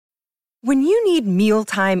When you need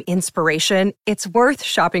mealtime inspiration, it's worth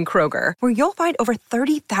shopping Kroger, where you'll find over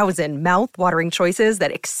 30,000 mouth-watering choices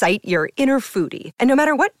that excite your inner foodie. And no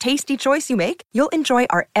matter what tasty choice you make, you'll enjoy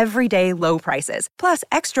our everyday low prices, plus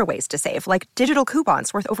extra ways to save, like digital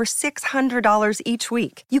coupons worth over $600 each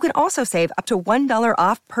week. You can also save up to $1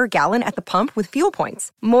 off per gallon at the pump with fuel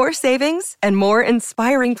points. More savings and more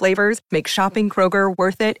inspiring flavors make shopping Kroger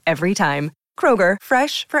worth it every time. Kroger,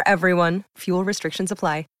 fresh for everyone. Fuel restrictions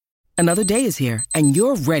apply. Another day is here, and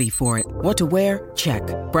you're ready for it. What to wear? Check.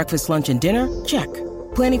 Breakfast, lunch, and dinner? Check.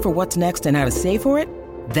 Planning for what's next and how to save for it?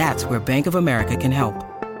 That's where Bank of America can help.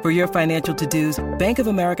 For your financial to-dos, Bank of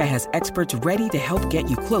America has experts ready to help get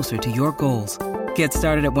you closer to your goals. Get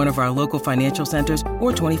started at one of our local financial centers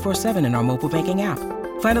or 24/7 in our mobile banking app.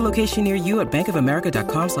 Find a location near you at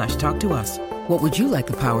bankofamerica.com/talktous. What would you like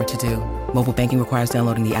the power to do? Mobile banking requires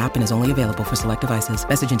downloading the app and is only available for select devices.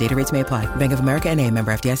 Message and data rates may apply. Bank of America N.A.,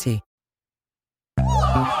 member FDIC.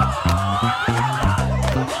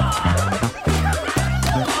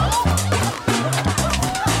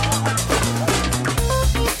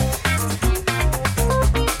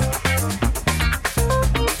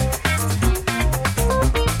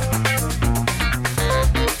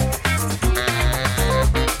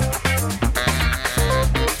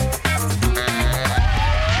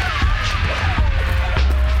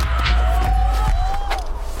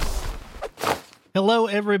 Hello,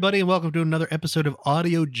 everybody, and welcome to another episode of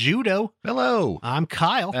Audio Judo. Hello. I'm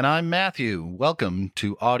Kyle. And I'm Matthew. Welcome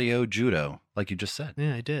to Audio Judo, like you just said.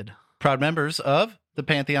 Yeah, I did. Proud members of the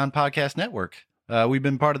Pantheon Podcast Network. We've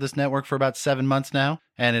been part of this network for about 7 months now,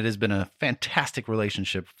 and it has been a fantastic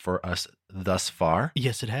relationship for us thus far.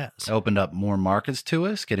 Yes, it has. Opened up more markets to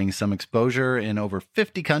us, getting some exposure in over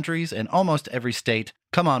 50 countries and almost every state.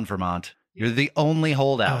 Come on, Vermont. You're the only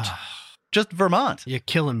holdout. Just Vermont. You're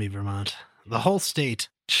killing me, Vermont. The whole state.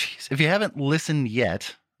 Jeez. If you haven't listened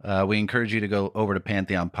yet, we encourage you to go over to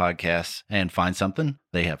Pantheon Podcasts and find something.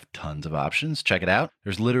 They have tons of options. Check it out.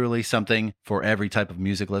 There's literally something for every type of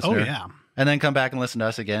music listener. Oh, yeah. And then come back and listen to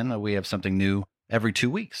us again. We have something new every 2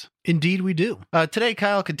 weeks. Indeed, we do. Today,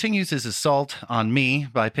 Kyle continues his assault on me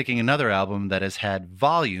by picking another album that has had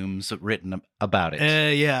volumes written about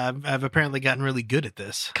it. Yeah, I've apparently gotten really good at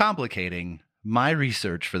this. Complicating my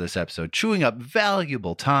research for this episode, chewing up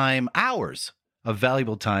valuable time, hours of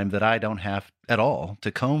valuable time that I don't have at all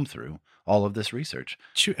to comb through all of this research.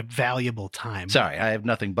 Valuable time. Sorry, I have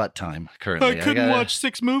nothing but time currently. I couldn't watch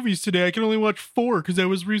 6 movies today. I can only watch 4 because I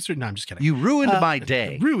was researching. No, I'm just kidding. You ruined my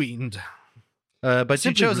day. Ruined. But Simply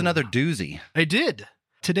you chose ruined. another doozy. I did.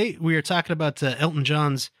 Today, we are talking about Elton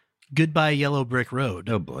John's Goodbye Yellow Brick Road.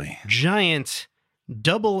 Oh, boy. Giant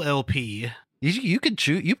double LP. You could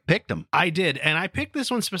choose. You picked them. I did. And I picked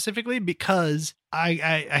this one specifically because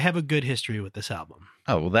I have a good history with this album.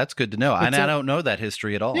 Oh, well, that's good to know. And I don't know that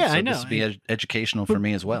history at all. Yeah, so I know. This will be educational for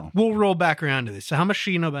me as well. We'll roll back around to this. So how much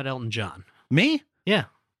do you know about Elton John? Me? Yeah.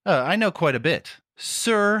 I know quite a bit.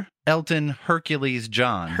 Sir Elton Hercules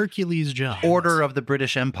John. Hercules John. Order of the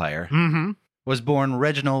British Empire. Mm-hmm. Was born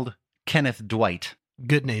Reginald Kenneth Dwight.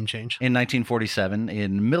 Good name change. In 1947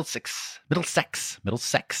 in Middlesex,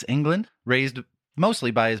 England, raised mostly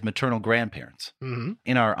by his maternal grandparents. Mm-hmm.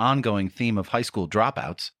 In our ongoing theme of high school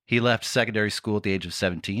dropouts, he left secondary school at the age of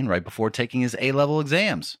 17, right before taking his A-level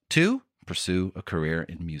exams, to pursue a career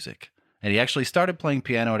in music. And he actually started playing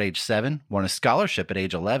piano at age 7, won a scholarship at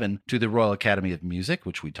age 11 to the Royal Academy of Music,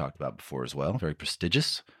 which we talked about before as well, very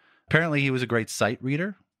prestigious. Apparently, he was a great sight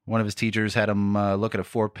reader. One of his teachers had him look at a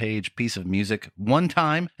 4-page piece of music one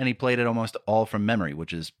time, and he played it almost all from memory,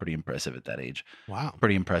 which is pretty impressive at that age. Wow.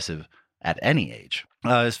 Pretty impressive at any age.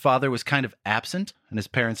 His father was kind of absent, and his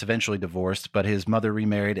parents eventually divorced, but his mother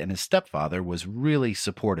remarried, and his stepfather was really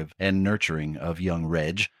supportive and nurturing of young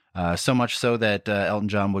Reg. So much so that Elton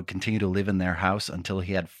John would continue to live in their house until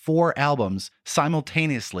he had 4 albums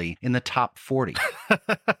simultaneously in the top 40.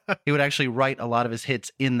 He would actually write a lot of his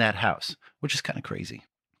hits in that house, which is kind of crazy.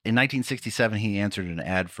 In 1967, he answered an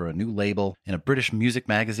ad for a new label in a British music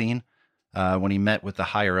magazine. When he met with the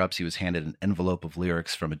higher-ups, he was handed an envelope of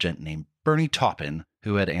lyrics from a gent named Bernie Taupin,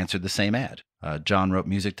 who had answered the same ad. John wrote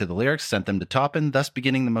music to the lyrics, sent them to Taupin, thus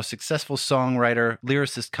beginning the most successful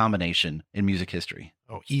songwriter-lyricist combination in music history.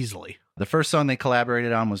 Oh, easily. The first song they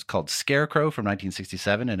collaborated on was called Scarecrow from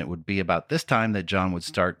 1967, and it would be about this time that John would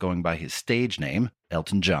start going by his stage name,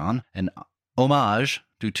 Elton John, an homage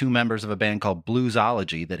to 2 members of a band called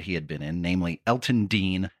Bluesology that he had been in, namely Elton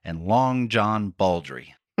Dean and Long John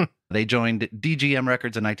Baldry. They joined DGM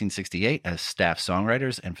Records in 1968 as staff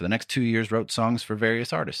songwriters, and for the next 2 years wrote songs for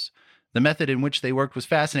various artists. The method in which they worked was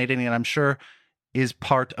fascinating, and I'm sure is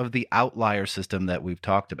part of the outlier system that we've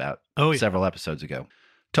talked about Oh, yeah. several episodes ago.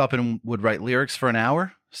 Taupin would write lyrics for an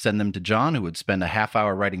hour, send them to John, who would spend a half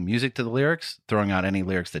hour writing music to the lyrics, throwing out any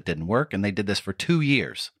lyrics that didn't work, and they did this for 2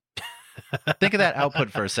 years. Think of that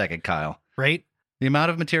output for a second, Kyle. Right? The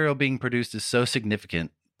amount of material being produced is so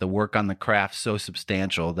significant, the work on the craft so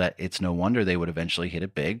substantial, that it's no wonder they would eventually hit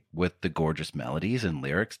it big with the gorgeous melodies and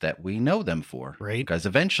lyrics that we know them for. Right. Because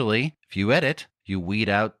eventually, if you edit, you weed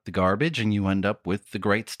out the garbage and you end up with the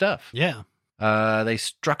great stuff. Yeah. They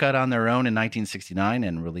struck out on their own in 1969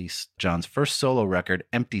 and released John's first solo record,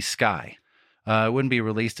 Empty Sky. It wouldn't be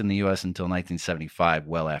released in the U.S. until 1975,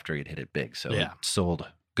 well after he'd hit it big. So Yeah. it sold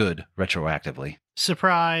good retroactively.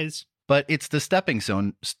 Surprise. But it's the stepping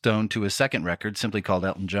stone to his second record, simply called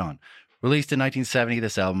Elton John. Released in 1970,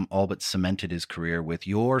 this album all but cemented his career with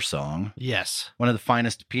Your Song, Yes. one of the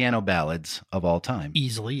finest piano ballads of all time.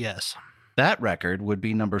 Easily, yes. That record would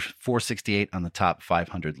be number 468 on the top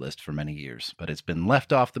 500 list for many years, but it's been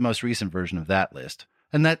left off the most recent version of that list.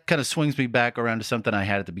 And that kind of swings me back around to something I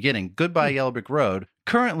had at the beginning. Goodbye Yellow Brick Road,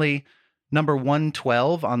 currently number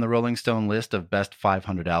 112 on the Rolling Stone list of best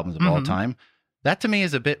 500 albums of all time. That to me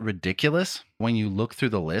is a bit ridiculous when you look through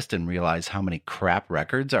the list and realize how many crap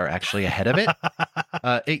records are actually ahead of it.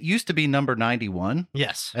 It used to be number 91.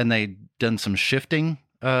 Yes. And they'd done some shifting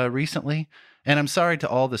recently. And I'm sorry to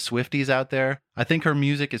all the Swifties out there. I think her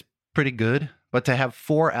music is pretty good, but to have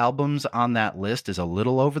 4 albums on that list is a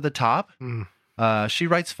little over the top. She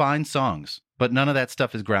writes fine songs, but none of that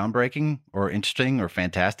stuff is groundbreaking or interesting or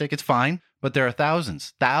fantastic. It's fine, but there are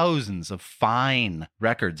thousands of fine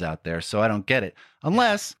records out there, so I don't get it.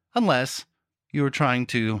 Unless you were trying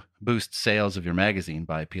to boost sales of your magazine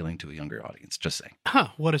by appealing to a younger audience. Just saying. Huh,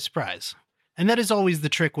 what a surprise. And that is always the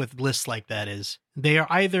trick with lists like that is they are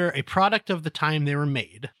either a product of the time they were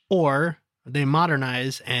made or they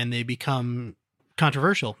modernize and they become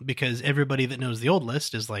controversial because everybody that knows the old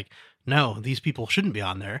list is like, no, these people shouldn't be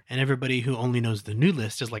on there. And everybody who only knows the new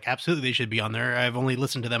list is like, absolutely, they should be on there. I've only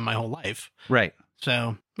listened to them my whole life. Right.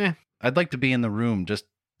 So, I'd like to be in the room just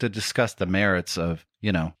to discuss the merits of,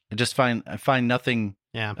 I find nothing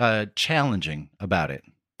challenging about it.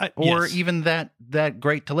 Or yes. even that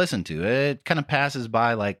great to listen to. It kind of passes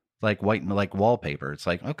by like wallpaper. It's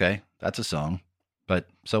like, okay, that's a song, but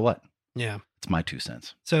so what? Yeah. It's my 2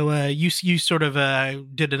 cents. So you sort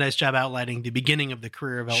of did a nice job outlining the beginning of the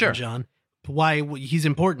career of Elton Sure. John. Why he's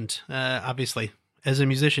important, obviously. As a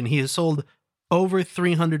musician, he has sold over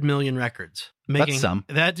 300 million records. That's some.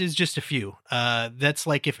 That is just a few. That's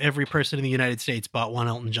like if every person in the United States bought one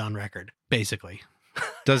Elton John record, basically.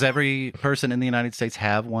 Does every person in the United States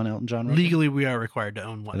have one Elton John record? Legally, we are required to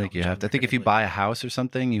own one. I think you Elton have to. John I think if you record, buy a house or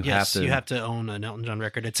something, you have to. you have to own an Elton John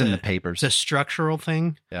record. It's in the papers. It's a structural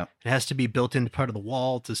thing. Yeah. It has to be built into part of the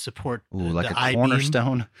wall to support like the a I-beam.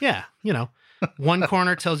 cornerstone. Yeah, one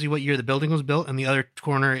corner tells you what year the building was built, and the other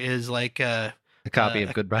corner is like A copy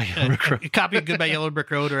of Goodbye Yellow Brick Road. a copy of Goodbye Yellow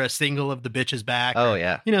Brick Road or a single of The Bitch Is Back. Oh, or,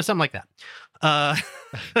 yeah. something like that.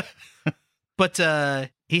 But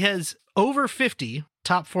he has over 50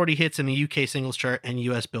 top 40 hits in the UK singles chart and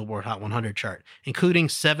US Billboard Hot 100 chart, including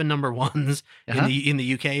 7 number ones in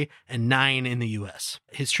the UK and 9 in the US.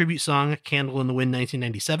 His tribute song, Candle in the Wind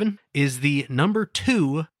 1997, is the number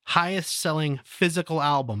 2 highest selling physical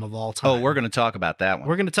album of all time. Oh, we're going to talk about that one.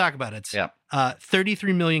 We're going to talk about it. Yeah.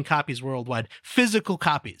 33 million copies worldwide. Physical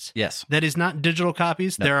copies. Yes. That is not digital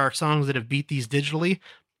copies. No. There are songs that have beat these digitally.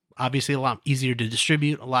 Obviously, a lot easier to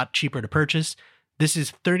distribute, a lot cheaper to purchase. This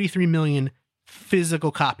is 33 million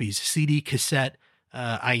physical copies, CD, cassette.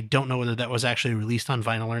 I don't know whether that was actually released on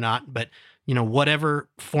vinyl or not, but whatever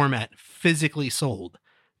format physically sold.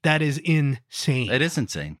 That is insane. It is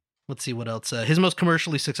insane. Let's see what else. His most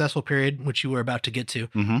commercially successful period, which you were about to get to,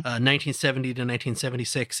 1970 to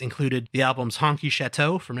 1976, included the albums Honky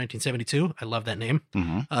Chateau from 1972. I love that name.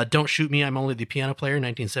 Don't Shoot Me, I'm Only the Piano Player,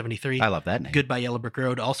 1973. I love that name. Goodbye Yellow Brick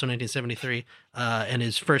Road, also 1973, and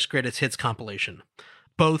his first greatest hits compilation.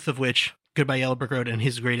 Both of which, Goodbye Yellow Brick Road and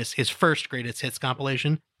his first greatest hits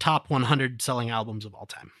compilation, top 100 selling albums of all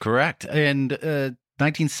time. Correct. And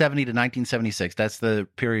 1970 to 1976, that's the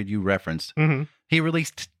period you referenced. He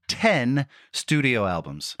released 10 studio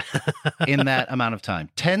albums in that amount of time.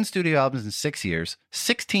 10 studio albums in 6 years,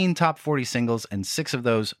 16 top 40 singles, and 6 of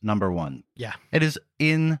those number 1. Yeah. It is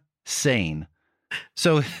insane.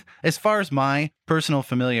 So as far as my personal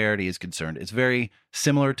familiarity is concerned, it's very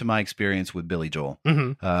similar to my experience with Billy Joel.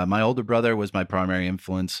 My older brother was my primary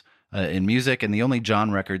influence in music, and the only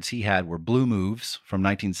John records he had were Blue Moves from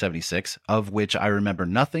 1976, of which I remember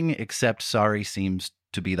nothing except Sorry Seems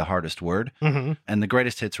to be the hardest word, Mm-hmm. and the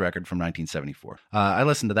greatest hits record from 1974. I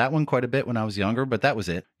listened to that one quite a bit when I was younger, but that was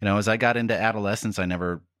it. As I got into adolescence, I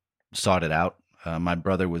never sought it out. My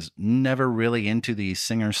brother was never really into the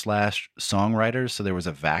singer/songwriters, so there was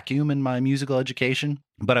a vacuum in my musical education,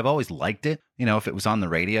 but I've always liked it. If it was on the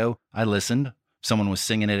radio, I listened. If someone was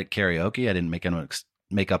singing it at karaoke, I didn't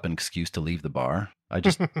make up an excuse to leave the bar. I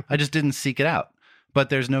just didn't seek it out. But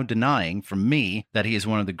there's no denying from me that he is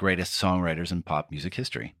one of the greatest songwriters in pop music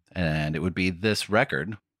history. And it would be this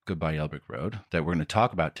record, Goodbye Yellow Brick Road, that we're going to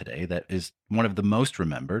talk about today, that is one of the most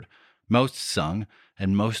remembered, most sung,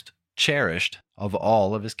 and most cherished of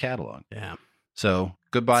all of his catalog. Yeah. So,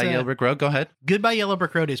 Goodbye Yellow Brick Road, go ahead. Goodbye Yellow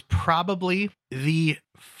Brick Road is probably the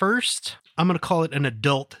first, I'm going to call it an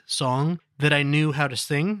adult song that I knew how to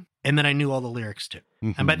sing and that I knew all the lyrics to.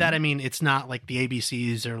 Mm-hmm. And by that, I mean, it's not like the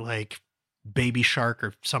ABCs or like Baby Shark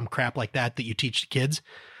or some crap like that you teach the kids.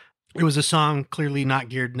 It was a song clearly not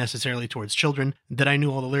geared necessarily towards children that I knew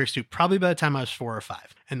all the lyrics to probably by the time I was 4 or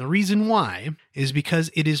 5. And the reason why is because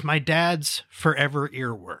it is my dad's forever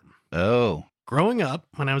earworm. Oh. Growing up,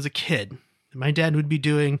 when I was a kid, my dad would be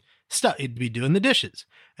doing stuff. He'd be doing the dishes.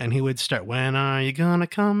 And he would start, when are you gonna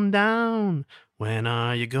come down? When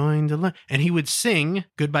are you going to learn? And he would sing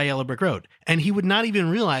Goodbye Yellow Brick Road. And he would not even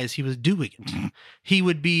realize he was doing it. He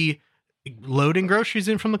would be loading groceries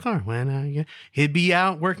in from the car. When are you? He'd be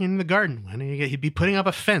out working in the garden. When are you? He'd be putting up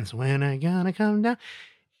a fence. When are you gonna come down?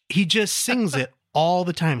 He just sings it all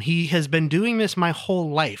the time. He has been doing this my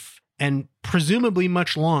whole life, and presumably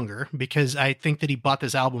much longer, because I think that he bought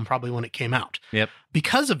this album probably when it came out. Yep.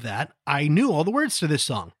 Because of that, I knew all the words to this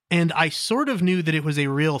song. And I sort of knew that it was a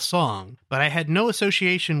real song, but I had no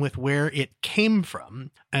association with where it came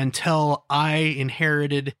from until I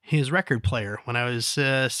inherited his record player when I was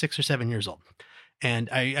 6 or 7 years old. And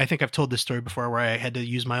I think I've told this story before where I had to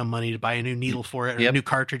use my own money to buy a new needle for it, or a new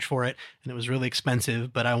cartridge for it. And it was really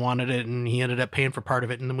expensive, but I wanted it, and he ended up paying for part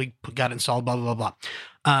of it. And then we got it installed, blah, blah, blah,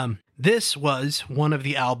 blah. This was one of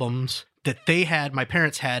the albums that my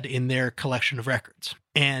parents had in their collection of records.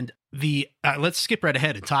 And let's skip right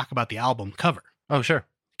ahead and talk about the album cover. Oh, sure.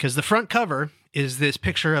 Because the front cover is this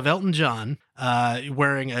picture of Elton John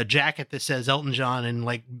wearing a jacket that says Elton John and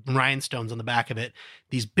like rhinestones on the back of it.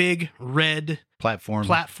 These big red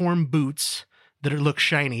platform boots that look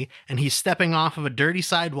shiny. And he's stepping off of a dirty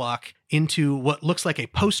sidewalk into what looks like a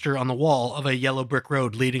poster on the wall of a yellow brick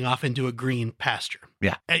road leading off into a green pasture.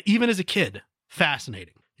 Yeah. Even as a kid,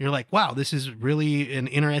 fascinating. You're like, wow, this is really an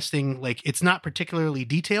interesting, like, it's not particularly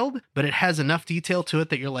detailed, but it has enough detail to it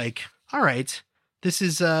that you're like, all right, this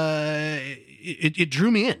is, it drew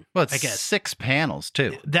me in. Well, it's I guess 6 panels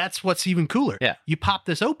too. That's what's even cooler. Yeah. You pop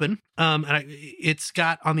this open, and it's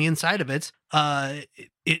got on the inside of it,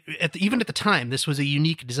 even at the time, this was a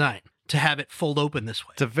unique design to have it fold open this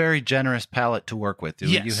way. It's a very generous palette to work with.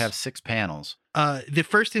 Yes. You have 6 panels. The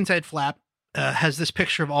first inside flap has this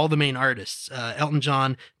picture of all the main artists, Elton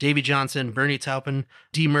John, Davy Johnson, Bernie Taupin,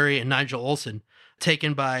 Dee Murray, and Nigel Olsson,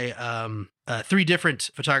 taken by 3 different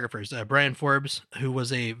photographers. Brian Forbes, who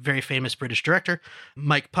was a very famous British director,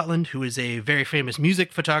 Mike Putland, who is a very famous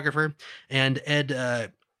music photographer, and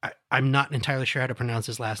Ed, I'm not entirely sure how to pronounce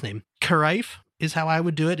his last name. Caraeff is how I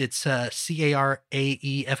would do it. It's Caraeff.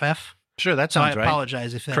 Sure, that sounds right. I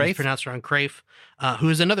apologize if that was pronounced wrong. Caraeff, who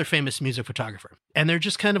is another famous music photographer. And they're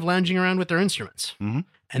just kind of lounging around with their instruments. Mm-hmm.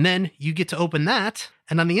 And then you get to open that,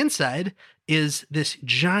 and on the inside is this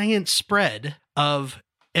giant spread of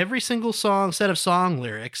every single set of song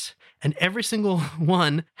lyrics, and every single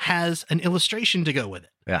one has an illustration to go with it.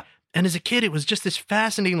 Yeah. And as a kid, it was just this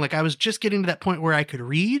fascinating, like I was just getting to that point where I could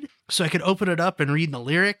read, so I could open it up and read the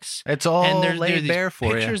lyrics. It's all laid bare for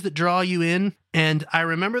you. Pictures that draw you in. And I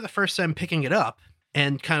remember the first time picking it up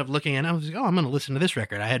and kind of looking at it, I was like, oh, I'm going to listen to this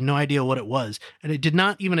record. I had no idea what it was. And it did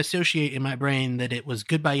not even associate in my brain that it was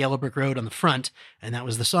Goodbye Yellow Brick Road on the front, and that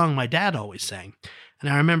was the song my dad always sang. And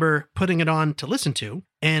I remember putting it on to listen to,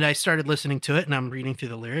 and I started listening to it, and I'm reading through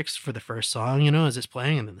the lyrics for the first song, as it's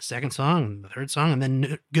playing, and then the second song, and the third song, and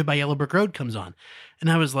then Goodbye Yellow Brick Road comes on. And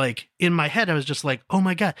I was like, in my head, I was just like, oh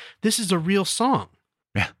my God, this is a real song.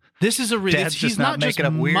 Yeah. This is a real, he's not just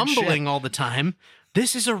mumbling all the time.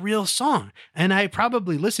 This is a real song. And I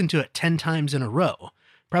probably listened to it 10 times in a row.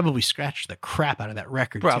 Probably scratched the crap out of that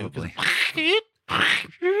record. Probably.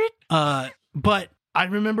 But I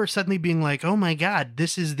remember suddenly being like, oh my God,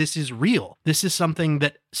 this is real. This is something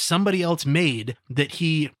that somebody else made that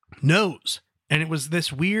he knows. And it was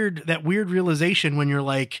that weird realization when you're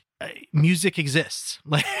like, music exists.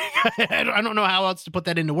 Like, I don't know how else to put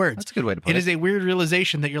that into words. That's a good way to put it. It is a weird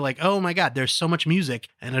realization that you're like, oh my God, there's so much music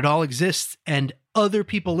and it all exists and other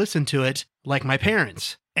people listen to it, like my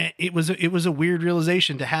parents. And it was a weird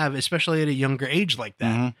realization to have, especially at a younger age like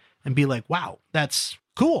that, and be like, wow, that's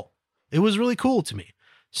cool. It was really cool to me.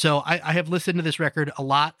 So I have listened to this record a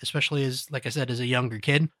lot, especially as, like I said, as a younger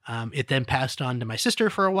kid. It then passed on to my sister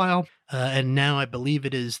for a while. And now I believe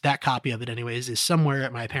it is, that copy of it anyways, is somewhere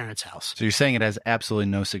at my parents' house. So you're saying it has absolutely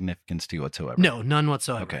no significance to you whatsoever? No, none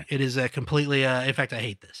whatsoever. Okay. It is a completely, in fact, I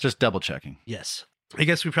hate this. Just double checking. Yes. I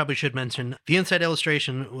guess we probably should mention the inside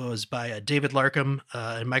illustration was by David Larkham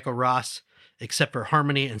and Michael Ross, except for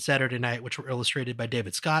Harmony and Saturday Night, which were illustrated by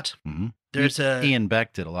David Scott. Mm-hmm. There's Ian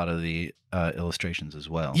Beck did a lot of the illustrations as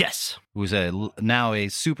well. Yes. Who's now a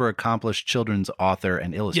super accomplished children's author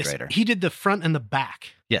and illustrator. Yes, he did the front and the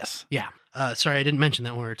back. Yes. Yeah. Sorry, I didn't mention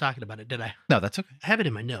that when we were talking about it, did I? No, that's okay. I have it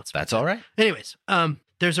in my notes. That's all right. Anyways,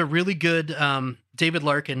 there's a really good, David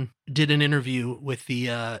Larkin did an interview with the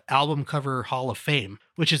Album Cover Hall of Fame,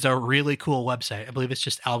 which is a really cool website. I believe it's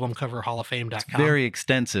just albumcoverhalloffame.com. It's very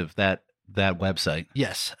extensive, that website.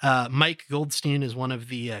 Yes. Mike Goldstein is one of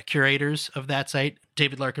the curators of that site.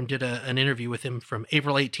 David Larkin did an interview with him from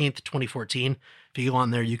April 18th, 2014. If you go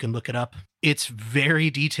on there, you can look it up. It's very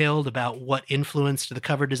detailed about what influenced the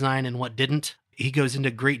cover design and what didn't. He goes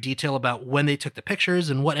into great detail about when they took the pictures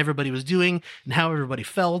and what everybody was doing and how everybody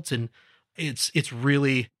felt. And it's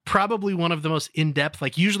really probably one of the most in-depth,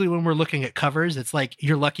 like usually when we're looking at covers, it's like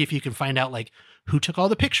you're lucky if you can find out like who took all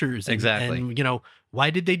the pictures. Exactly. And you know, why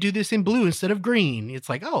did they do this in blue instead of green? It's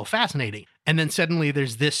like, oh, fascinating. And then suddenly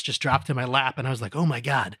there's this just dropped in my lap and I was like, oh my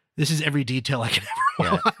God, this is every detail I could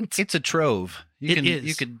ever want. It's a trove. You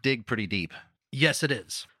is. can dig pretty deep. Yes, it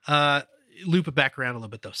is. Loop it back around a little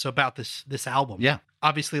bit though. So about this album. Yeah.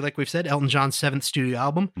 Obviously, like we've said, Elton John's 7th studio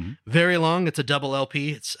album. Mm-hmm. Very long. It's a double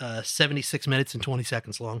LP. It's 76 minutes and 20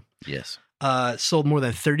 seconds long. Yes. Sold more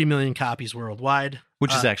than 30 million copies worldwide.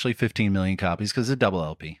 Which is actually 15 million copies because it's a double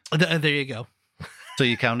LP. There you go. So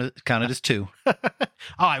you count it as 2. Oh,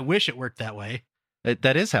 I wish it worked that way.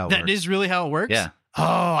 That is how it works. That is really how it works? Yeah. Oh,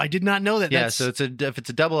 I did not know that. Yeah, so if it's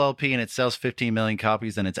a double LP and it sells 15 million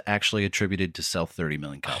copies, then it's actually attributed to sell 30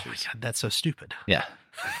 million copies. Oh my God, that's so stupid. Yeah.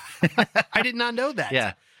 I did not know that.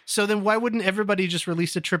 Yeah. So then why wouldn't everybody just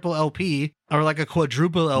release a triple LP or like a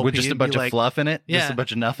quadruple LP? With just a bunch of fluff in it? Yeah. Just a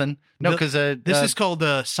bunch of nothing? No, because... this is called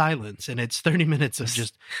Silence, and it's 30 minutes of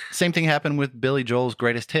just... Same thing happened with Billy Joel's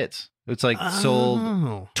Greatest Hits. It's like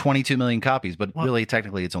sold 22 million copies, but really,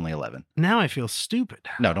 technically, it's only 11. Now I feel stupid.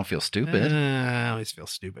 No, don't feel stupid. I always feel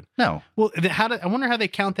stupid. No. Well, I wonder how they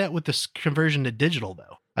count that with this conversion to digital,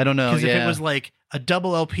 though. I don't know. Because if it was like a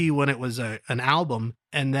double LP when it was an album,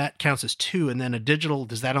 and that counts as 2, and then a digital,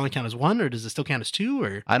 does that only count as 1, or does it still count as 2?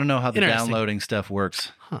 Or I don't know how the downloading stuff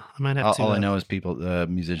works. Huh, I might have to. All I know is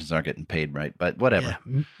musicians aren't getting paid right, but whatever.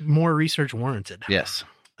 Yeah, more research warranted. Yes.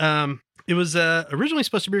 It was originally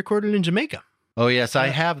supposed to be recorded in Jamaica. Oh, yes, I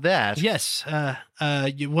have that. Yes.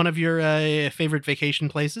 One of your favorite vacation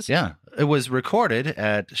places? Yeah. It was recorded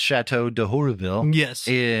at Chateau de Hourville yes.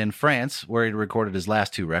 in France, where he recorded his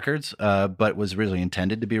last 2 records, but was originally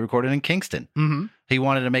intended to be recorded in Kingston. Mm-hmm. He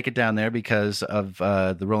wanted to make it down there because of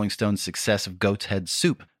the Rolling Stones' success of Goat's Head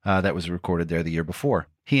Soup that was recorded there the year before.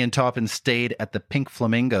 He and Taupin stayed at the Pink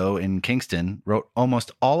Flamingo in Kingston, wrote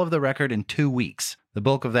almost all of the record in 2 weeks, the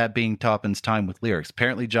bulk of that being Taupin's time with lyrics.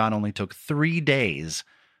 Apparently, John only took 3 days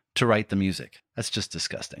to write the music. That's just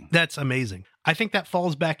disgusting. That's amazing. I think that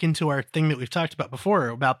falls back into our thing that we've talked about before,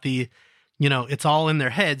 about the, it's all in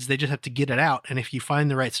their heads. They just have to get it out. And if you find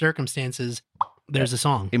the right circumstances, there's a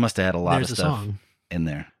song. He must have had a lot of stuff in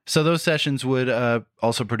there. So those sessions would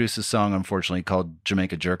also produce a song, unfortunately, called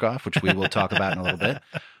Jamaica Jerk Off, which we will talk about in a little bit.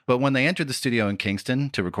 But when they entered the studio in Kingston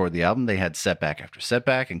to record the album, they had setback after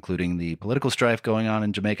setback, including the political strife going on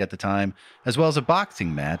in Jamaica at the time, as well as a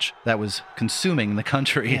boxing match that was consuming the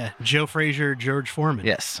country. Yeah, Joe Frazier, George Foreman.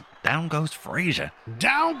 Yes. Down goes Frazier.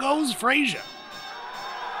 Down goes Frazier.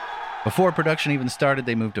 Before production even started,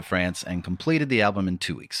 they moved to France and completed the album in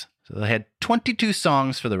 2 weeks. So they had 22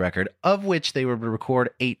 songs for the record, of which they were to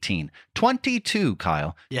record 18. 22,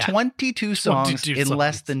 Kyle. Yeah. 22 songs in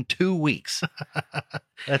less than 2 weeks.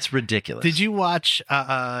 That's ridiculous. Did you watch...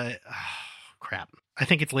 crap. I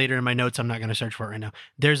think it's later in my notes. I'm not going to search for it right now.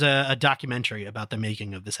 There's a documentary about the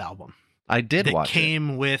making of this album. I did watch it. That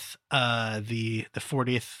came with the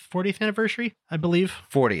 40th anniversary, I believe.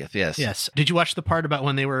 40th, yes. Yes. Did you watch the part about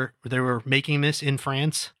when they were making this in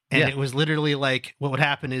France? And Yeah. it was literally like, what would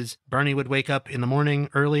happen is Bernie would wake up in the morning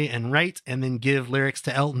early and write, and then give lyrics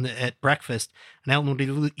to Elton at breakfast. And Elton would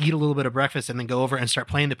eat a little bit of breakfast and then go over and start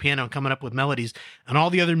playing the piano and coming up with melodies. And all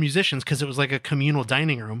the other musicians, because it was like a communal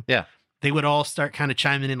dining room, Yeah. they would all start kind of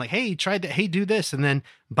chiming in like, hey, try that. Hey, do this. And then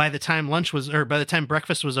by the time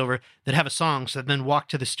breakfast was over, they'd have a song. So they'd then walk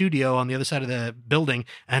to the studio on the other side of the building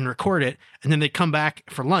and record it. And then they'd come back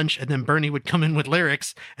for lunch. And then Bernie would come in with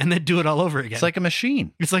lyrics and they'd do it all over again. It's like a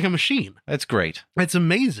machine. It's like a machine. That's great. It's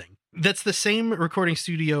amazing. That's the same recording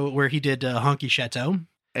studio where he did Honky Chateau.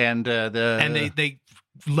 And They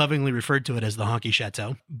lovingly referred to it as the Honky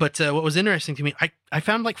Chateau. But what was interesting to me, I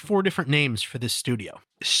found like 4 different names for this studio.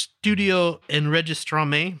 Studio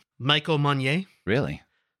Enregistrement Michael Meunier. Really?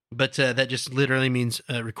 But that just literally means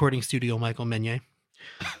recording studio Michael Meunier.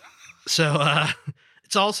 So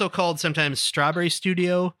it's also called sometimes Strawberry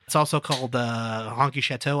Studio. It's also called Honky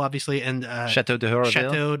Chateau, obviously. And Chateau de Horoville?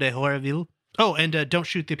 Chateau de Horoville. Oh, and Don't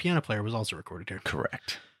Shoot the Piano Player was also recorded here.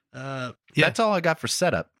 Correct. Yeah. That's all I got for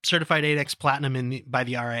setup. Certified 8X Platinum by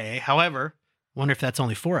the RIA. However, wonder if that's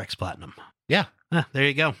only 4X Platinum. Yeah. There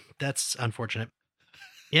you go. That's unfortunate.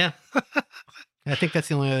 Yeah. I think that's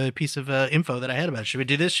the only other piece of info that I had about it. Should we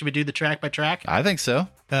do this? Should we do the track by track? I think so.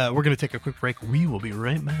 We're going to take a quick break. We will be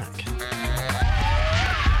right back.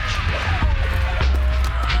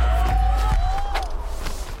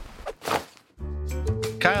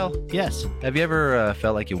 Kyle, Yes. have you ever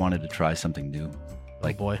felt like you wanted to try something new?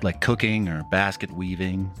 Like, boy. like cooking or basket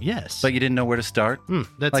weaving, Yes. but you didn't know where to start?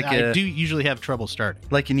 That's like I do usually have trouble starting.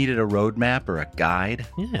 Like you needed a roadmap or a guide?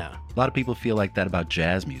 Yeah. A lot of people feel like that about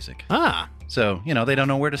jazz music. Ah. So, they don't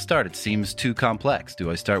know where to start. It seems too complex.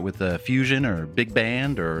 Do I start with the fusion or big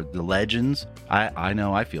band or the legends? I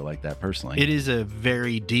know I feel like that personally. It is a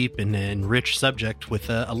very deep and rich subject with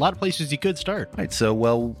a lot of places you could start. Right.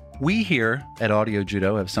 So, we here at Audio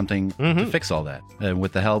Judo have something to fix all that. And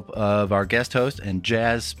with the help of our guest host and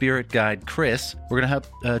jazz spirit guide, Chris, we're going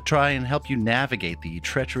to try and help you navigate the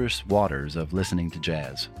treacherous waters of listening to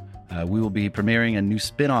jazz. We will be premiering a new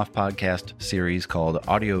spin-off podcast series called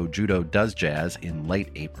Audio Judo Does Jazz in late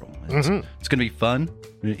April. It's going to be fun,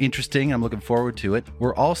 interesting. I'm looking forward to it.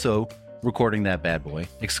 We're also recording that bad boy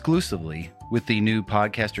exclusively with the new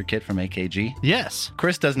podcaster kit from AKG. Yes.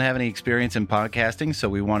 Chris doesn't have any experience in podcasting, so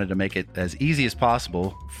we wanted to make it as easy as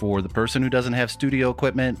possible for the person who doesn't have studio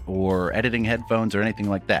equipment or editing headphones or anything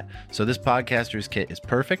like that. So this podcaster's kit is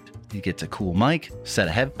perfect. He gets a cool mic, set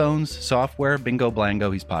of headphones, software, bingo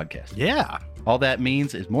blango, he's podcasting. Yeah. All that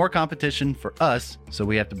means is more competition for us, so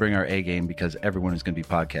we have to bring our A game because everyone is going to be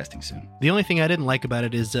podcasting soon. The only thing I didn't like about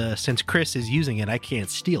it is since Chris is using it, I can't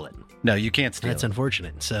steal it. No, you can't steal That's it.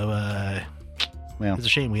 unfortunate. So Well, it's a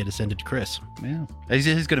shame we had to send it to Chris. yeah. He's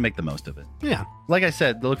going to make the most of it. Yeah. Like I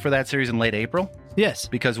said, look for that series in late April Yes.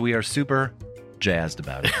 because we are super jazzed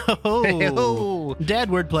about it. Oh, Hey-ho. dad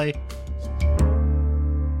wordplay.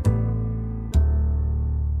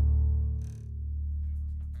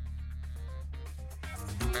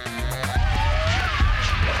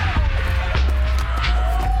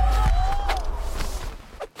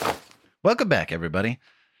 Welcome back, everybody.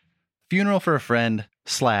 Funeral for a Friend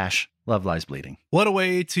 / Love Lies Bleeding. What a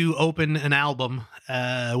way to open an album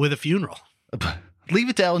with a funeral. Leave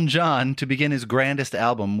it to Elton John to begin his grandest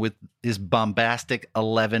album with his bombastic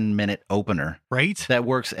 11-minute opener. Right? That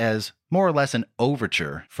works as more or less an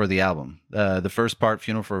overture for the album. The first part,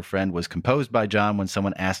 Funeral for a Friend, was composed by John when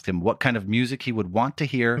someone asked him what kind of music he would want to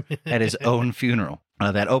hear at his own funeral.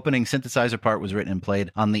 That opening synthesizer part was written and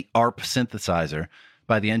played on the ARP synthesizer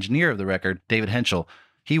by the engineer of the record, David Henschel.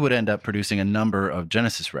 He would end up producing a number of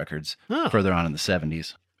Genesis records further on in the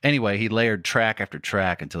 70s. Anyway, he layered track after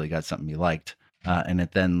track until he got something he liked. And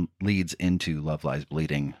it then leads into Love Lies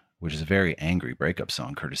Bleeding, which is a very angry breakup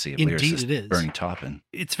song, courtesy of Indeed lyricist it is. Bernie Taupin.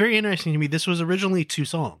 It's very interesting to me. This was originally 2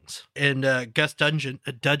 songs. And Gus Dudgeon.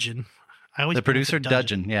 I always The pronounce producer, it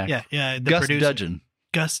Dudgeon, yeah. Yeah. The Gus producer, Dudgeon.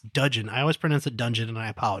 Gus Dudgeon. I always pronounce it Dungeon, and I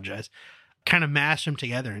apologize. Kind of mashed them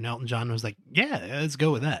together, and Elton John was like, yeah, let's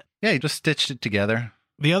go with that. Yeah, he just stitched it together.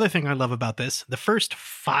 The other thing I love about this, the first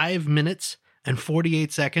 5 minutes and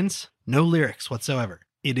 48 seconds, no lyrics whatsoever.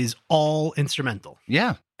 It is all instrumental.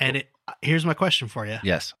 Yeah. And here's my question for you.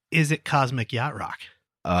 Yes. Is it Cosmic Yacht Rock?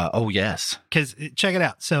 Oh, yes. Because check it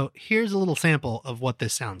out. So here's a little sample of what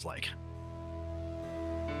this sounds like.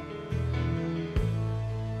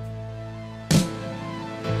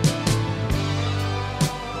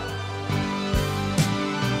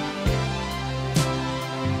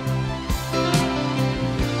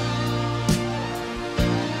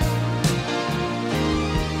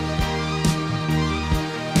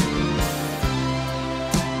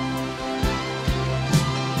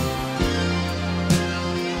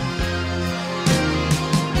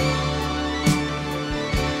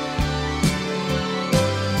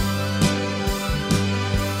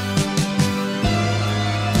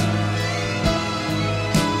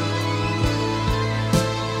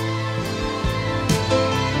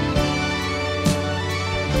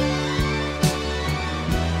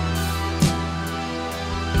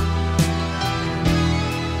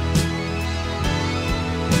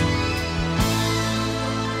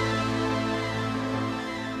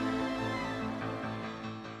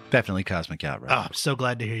 Definitely Cosmic Yacht Rock. Oh, I'm so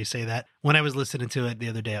glad to hear you say that. When I was listening to it the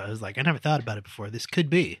other day, I was like, I never thought about it before. This could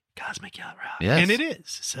be Cosmic Yacht Rock. Yes. And it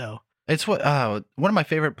is. So It's what one of my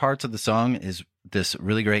favorite parts of the song is this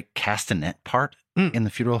really great castanet part in the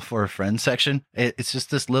Funeral for a Friend section. It's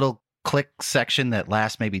just this little click section that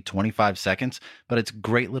lasts maybe 25 seconds, but it's a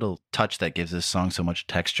great little touch that gives this song so much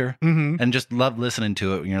texture. And just love listening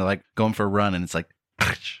to it when you're like going for a run and it's like,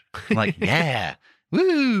 I'm like, yeah,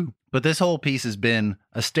 woo. But this whole piece has been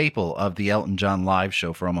a staple of the Elton John live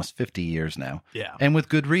show for almost 50 years now. Yeah. And with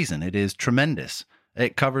good reason. It is tremendous.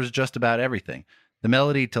 It covers just about everything. The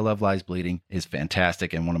melody to Love Lies Bleeding is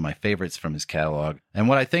fantastic and one of my favorites from his catalog. And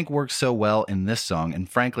what I think works so well in this song, and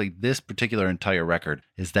frankly, this particular entire record,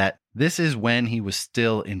 is that this is when he was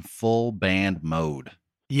still in full band mode.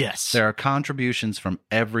 Yes. There are contributions from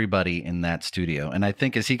everybody in that studio. And I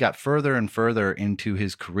think as he got further and further into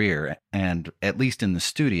his career, and at least in the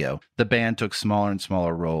studio, the band took smaller and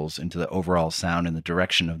smaller roles into the overall sound and the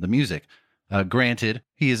direction of the music. Granted,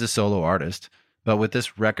 he is a solo artist, but with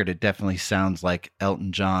this record, it definitely sounds like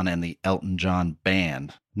Elton John and the Elton John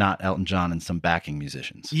band, not Elton John and some backing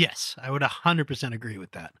musicians. Yes, I would 100% agree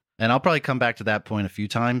with that. And I'll probably come back to that point a few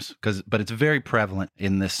times, but it's very prevalent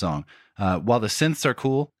in this song. While the synths are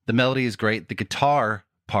cool, the melody is great, the guitar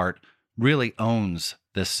part really owns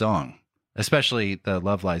this song, especially the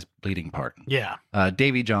Love Lies Bleeding part. Yeah.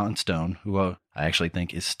 Davy Johnstone, who I actually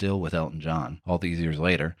think is still with Elton John all these years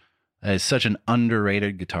later, is such an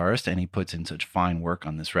underrated guitarist, and he puts in such fine work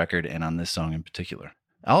on this record and on this song in particular.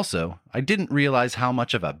 Also, I didn't realize how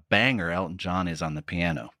much of a banger Elton John is on the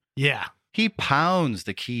piano. Yeah. He pounds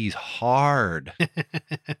the keys hard.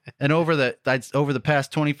 And over the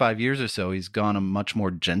past 25 years or so, he's gone a much more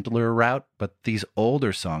gentler route. But these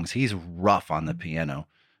older songs, he's rough on the piano.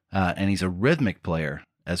 And he's a rhythmic player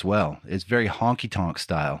as well. It's very honky-tonk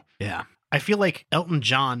style. Yeah. I feel like Elton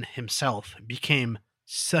John himself became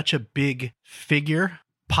such a big figure,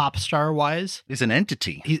 pop star wise. He's an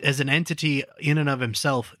entity. As an entity in and of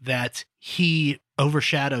himself, that he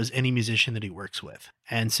overshadows any musician that he works with.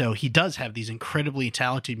 And so he does have these incredibly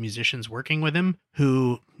talented musicians working with him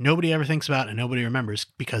who nobody ever thinks about and nobody remembers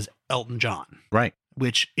because Elton John. Right.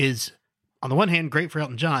 Which is, on the one hand, great for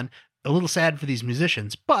Elton John, a little sad for these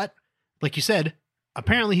musicians. But, like you said,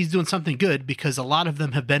 apparently he's doing something good because a lot of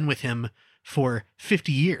them have been with him for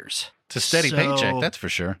 50 years. It's a steady paycheck, that's for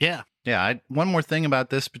sure. Yeah. Yeah. One more thing about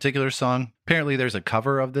this particular song. Apparently there's a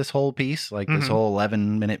cover of this whole piece, like this whole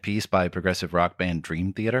 11-minute piece by progressive rock band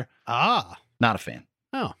Dream Theater. Ah. Not a fan.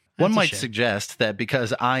 Oh. One might suggest that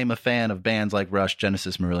because I'm a fan of bands like Rush,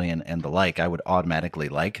 Genesis, Marillion, and the like, I would automatically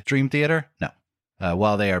like Dream Theater. No.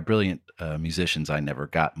 While they are brilliant musicians, I never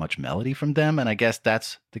got much melody from them, and I guess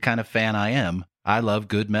that's the kind of fan I am. I love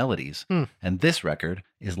good melodies, and this record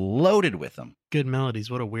is loaded with them. Good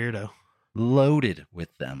melodies. What a weirdo. Loaded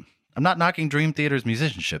with them. I'm not knocking Dream Theater's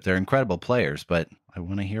musicianship. They're incredible players, but I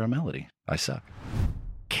want to hear a melody. I suck.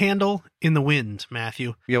 Candle in the Wind,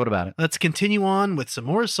 Matthew. Yeah, what about it? Let's continue on with some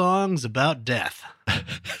more songs about death.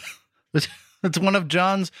 It's one of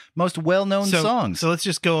John's most well-known songs. So let's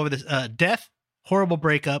just go over this. Death, horrible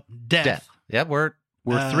breakup, death. Yeah, we're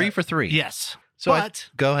 3 for 3. Yes. So but,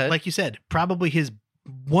 go ahead. Like you said, probably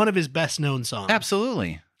one of his best-known songs.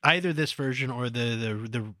 Absolutely. Either this version or the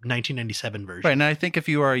 1997 version. Right, and I think if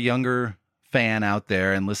you are a younger fan out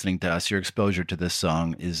there and listening to us, your exposure to this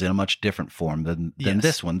song is in a much different form than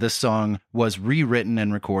this one. This song was rewritten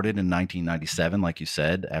and recorded in 1997, like you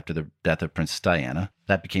said, after the death of Princess Diana.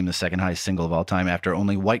 That became the second highest single of all time after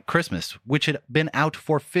only White Christmas, which had been out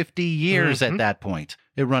for 50 years at that point.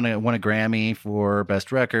 It won a Grammy for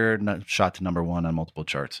Best Record, shot to number 1 on multiple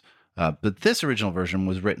charts. But this original version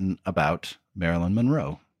was written about Marilyn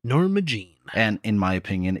Monroe. Norma Jean. And in my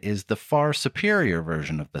opinion, is the far superior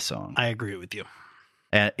version of the song. I agree with you.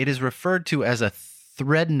 It is referred to as a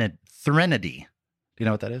threnody. Do you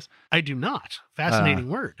know what that is? I do not. Fascinating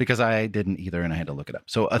word. Because I didn't either, and I had to look it up.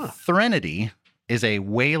 So a threnody is a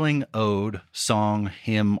wailing ode, song,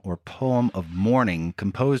 hymn, or poem of mourning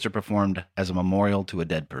composed or performed as a memorial to a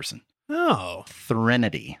dead person. Oh.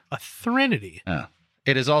 Threnody. A threnody.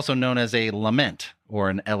 It is also known as a lament or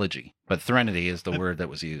an elegy, but threnody is the word that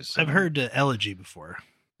was used. I've heard elegy before.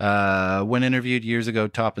 When interviewed years ago,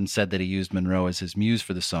 Taupin said that he used Monroe as his muse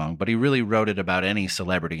for the song, but he really wrote it about any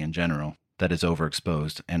celebrity in general that is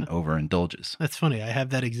overexposed and overindulges. That's funny. I have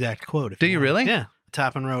that exact quote. Do you really? Yeah.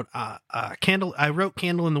 Taupin wrote, Candle. I wrote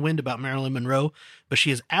Candle in the Wind about Marilyn Monroe, but she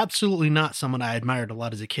is absolutely not someone I admired a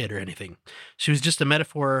lot as a kid or anything. She was just a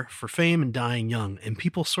metaphor for fame and dying young, and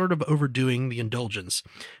people sort of overdoing the indulgence,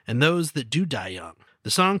 and those that do die young.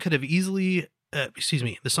 The song could have easily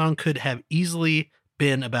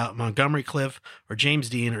been about Montgomery Clift or James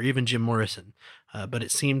Dean or even Jim Morrison. But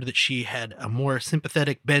it seemed that she had a more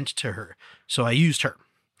sympathetic bent to her. So I used her.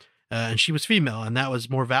 And she was female, and that was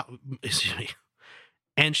more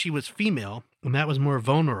and she was female, and that was more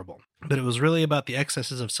vulnerable. But it was really about the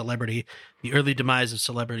excesses of celebrity, the early demise of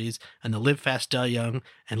celebrities, and the live fast, die young,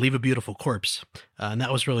 and leave a beautiful corpse. And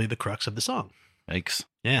that was really the crux of the song. Yikes.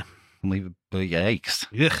 Yeah. Yikes.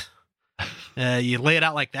 Ugh. You lay it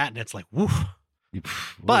out like that, and it's like, woof.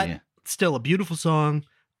 But still a beautiful song.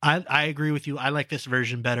 I agree with you. I like this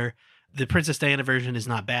version better. The Princess Diana version is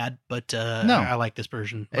not bad, but no. I like this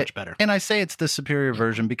version much better. And I say it's the superior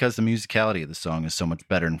version because the musicality of the song is so much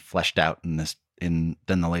better and fleshed out than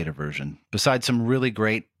the later version. Besides some really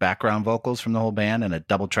great background vocals from the whole band and a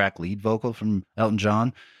double track lead vocal from Elton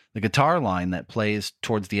John, the guitar line that plays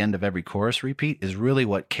towards the end of every chorus repeat is really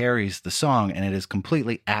what carries the song, and it is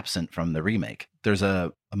completely absent from the remake. There's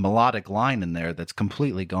a melodic line in there that's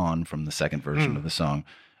completely gone from the second version of the song,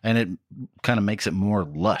 and it kind of makes it more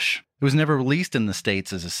lush. It was never released in the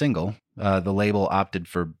States as a single. The label opted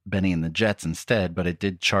for Benny and the Jets instead, but it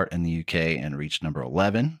did chart in the UK and reached number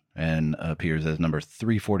 11 and appears as number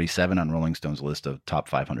 347 on Rolling Stone's list of top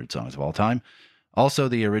 500 songs of all time. Also,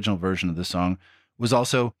 the original version of the song was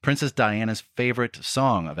also Princess Diana's favorite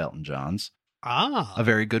song of Elton John's, a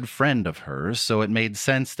very good friend of hers, so it made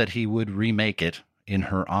sense that he would remake it in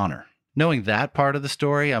her honor. Knowing that part of the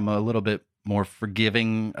story, I'm a little bit more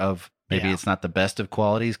forgiving of maybe it's not the best of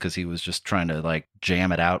qualities because he was just trying to like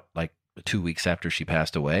jam it out like 2 weeks after she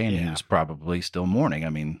passed away, and he was probably still mourning. I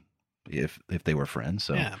mean, if they were friends.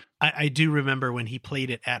 So yeah, I do remember when he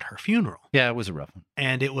played it at her funeral. Yeah, it was a rough one,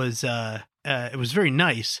 and it was very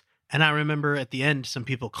nice. And I remember at the end, some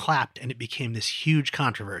people clapped, and it became this huge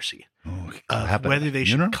controversy of whether they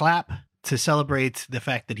should clap to celebrate the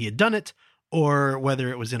fact that he had done it, or whether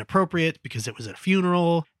it was inappropriate because it was at a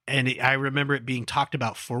funeral. And I remember it being talked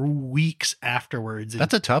about for weeks afterwards.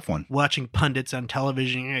 That's a tough one. Watching pundits on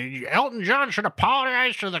television, Elton John should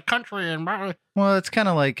apologize to the country. Well, it's kind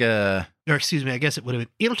of like... Or excuse me, I guess it would have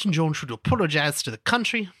been Elton John should apologize to the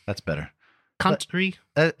country. That's better. Country.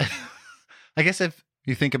 I guess if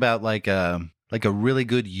you think about like a really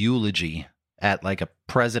good eulogy at like a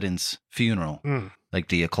president's funeral, like,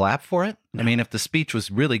 do you clap for it? No. I mean, if the speech was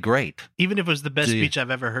really great, even if it was the best speech I've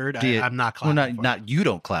ever heard, I'm not clapping. Well, not you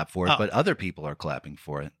don't clap for it, but other people are clapping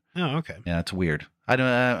for it. Oh, okay. Yeah, it's weird.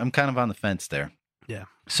 I'm kind of on the fence there. Yeah.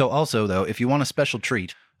 So also though, if you want a special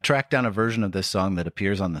treat, track down a version of this song that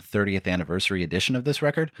appears on the 30th anniversary edition of this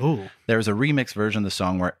record. Ooh. There's a remix version of the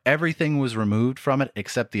song where everything was removed from it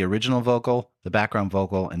except the original vocal, the background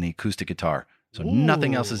vocal, and the acoustic guitar. So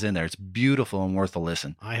nothing else is in there. It's beautiful and worth a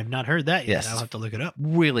listen. I have not heard that yet. Yes. I'll have to look it up.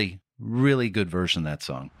 Really, really good version of that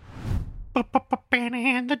song.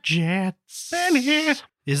 Benny and the Jets. Benny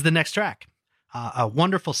is the next track. A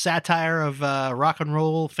wonderful satire of rock and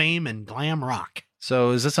roll fame and glam rock.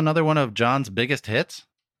 So is this another one of John's biggest hits?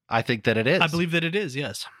 I think that it is. I believe that it is,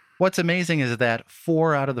 yes. What's amazing is that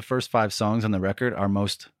 4 out of the first 5 songs on the record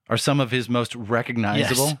are some of his most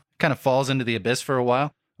recognizable. Yes. Kind of falls into the abyss for a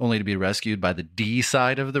while, only to be rescued by the D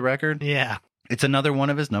side of the record. Yeah. It's another one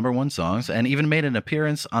of his number 1 songs, and even made an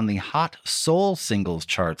appearance on the Hot Soul Singles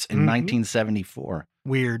charts in 1974.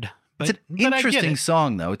 Weird. It's an interesting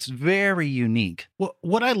song, though. It's very unique. Well,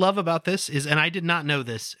 what I love about this is, and I did not know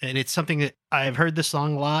this, and it's something that I've heard this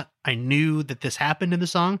song a lot. I knew that this happened in the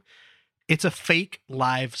song. It's a fake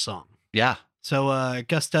live song. Yeah. So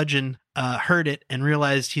Gus Dudgeon heard it and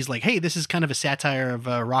realized, he's like, hey, this is kind of a satire of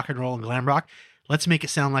rock and roll and glam rock. Let's make it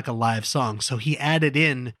sound like a live song. So he added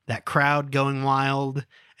in that crowd going wild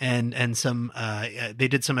and some, they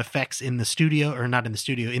did some effects in the studio, or not in the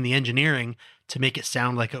studio, in the engineering to make it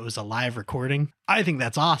sound like it was a live recording. I think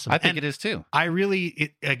that's awesome. I think it is too.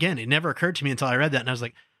 It never occurred to me until I read that, and I was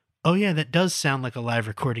like, oh yeah, that does sound like a live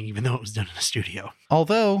recording, even though it was done in a studio.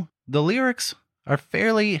 Although the lyrics are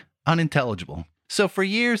fairly unintelligible. So for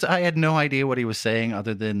years, I had no idea what he was saying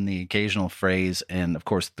other than the occasional phrase and, of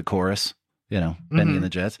course, the chorus. Benny and the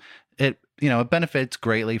Jets. It benefits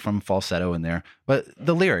greatly from falsetto in there. But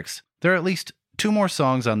the lyrics, there are at least 2 more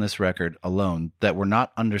songs on this record alone that were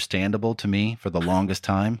not understandable to me for the longest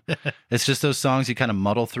time. It's just those songs you kind of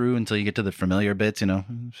muddle through until you get to the familiar bits,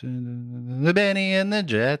 the Benny and the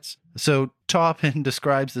Jets. So Taupin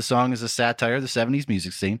describes the song as a satire of the 70s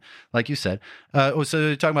music scene, like you said. So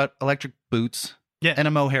they're talking about electric boots and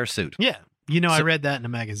a mohair suit. Yeah. I read that in a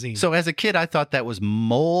magazine. So as a kid, I thought that was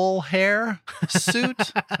mole hair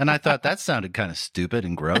suit. And I thought that sounded kind of stupid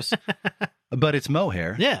and gross. But it's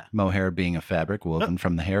mohair. Yeah. Mohair being a fabric woven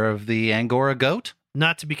from the hair of the Angora goat.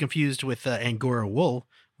 Not to be confused with Angora wool,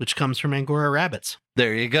 which comes from Angora rabbits.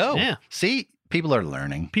 There you go. Yeah. See, people are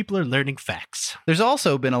learning. People are learning facts. There's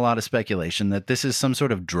also been a lot of speculation that this is some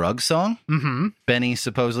sort of drug song. Mm-hmm. Benny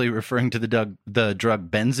supposedly referring to the drug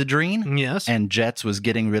Benzedrine. Yes. And Jets was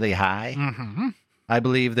getting really high. Mm-hmm. I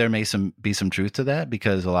believe there may be some truth to that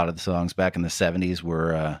because a lot of the songs back in the 70s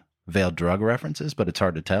were veiled drug references, but it's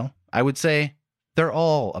hard to tell. I would say they're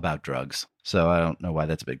all about drugs, so I don't know why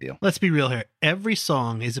that's a big deal. Let's be real here. Every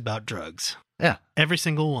song is about drugs. Yeah. Every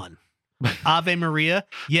single one. Ave Maria.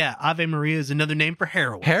 Yeah, Ave Maria is another name for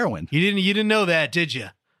heroin. Heroin. You didn't know that, did you?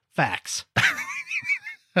 Facts.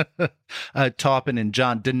 Taupin and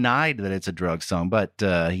John denied that it's a drug song, but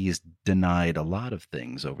he's denied a lot of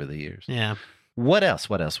things over the years. Yeah. What else?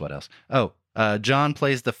 Oh, John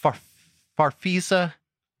plays the farfisa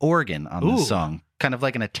organ on the song. Kind of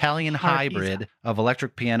like an Italian hybrid of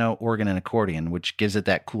electric piano, organ, and accordion, which gives it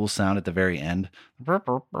that cool sound at the very end.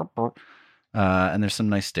 And there's some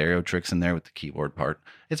nice stereo tricks in there with the keyboard part.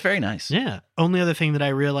 It's very nice. Yeah. Only other thing that I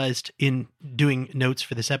realized in doing notes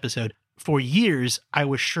for this episode, for years, I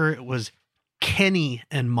was sure it was Kenny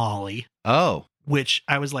and Molly. Oh. Which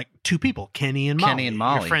I was like, two people, Kenny and Molly. Kenny and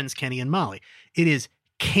Molly. Your friends, Kenny and Molly. It is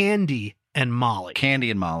Candy and Molly.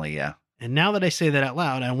 Candy and Molly, yeah. And now that I say that out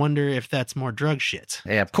loud, I wonder if that's more drug shit.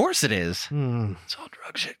 Yeah, of course it is. It's all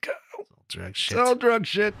drug shit, Kyle. It's all drug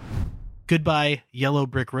shit. Goodbye, Yellow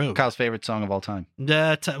Brick Road. Kyle's favorite song of all time.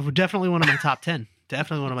 Definitely one of my top 10.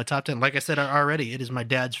 Definitely one of my top 10. Like I said already, it is my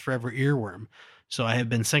dad's forever earworm. So I have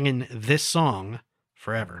been singing this song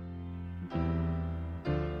forever.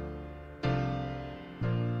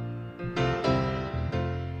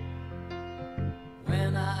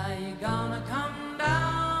 When are you gonna come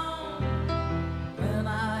down? When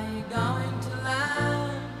are you going to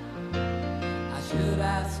land? I should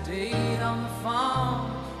have stayed on the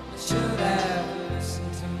phone. I should have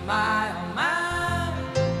listened to my own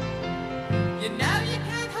mind. You know you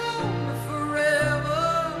can't hold me forever.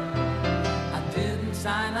 I didn't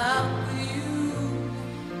sign up with you.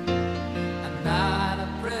 I'm not a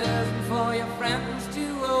present for your friends to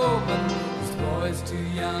open. This boy's too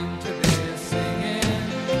young to be singing.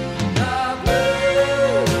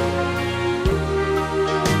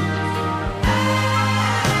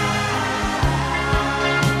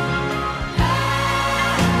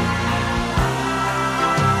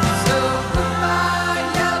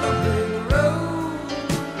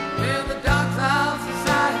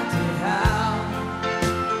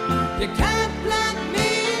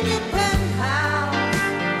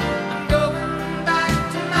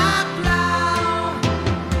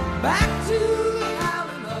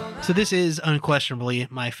 So this is unquestionably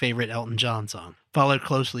my favorite Elton John song, followed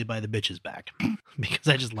closely by The Bitch Is Back, because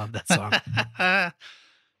I just love that song.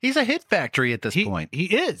 He's a hit factory at this point. He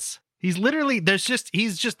is. He's literally, they're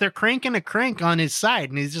cranking a crank on his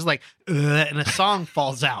side, and he's just like, and a song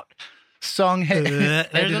falls out. Song hit.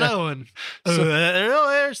 There's another one.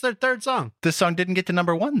 There's their third song. This song didn't get to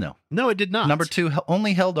number 1, though. No, it did not. Number 2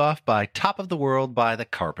 only held off by Top of the World by the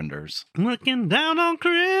Carpenters. Looking down on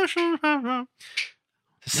creation.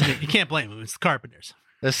 You can't blame them. It's the Carpenters.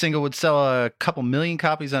 The single would sell a couple million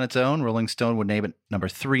copies on its own. Rolling Stone would name it number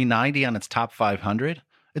 390 on its top 500.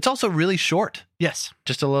 It's also really short. Yes.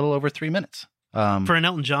 Just a little over 3 minutes. For an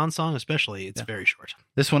Elton John song, especially, it's very short.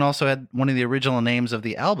 This one also had one of the original names of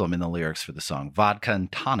the album in the lyrics for the song, Vodka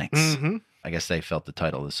and Tonics. Mm-hmm. I guess they felt the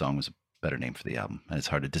title of the song was a better name for the album, and it's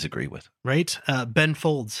hard to disagree with. Right? Ben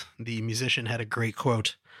Folds, the musician, had a great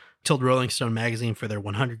quote. Told Rolling Stone magazine for their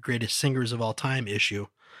 100 Greatest Singers of All Time issue,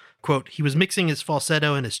 quote, he was mixing his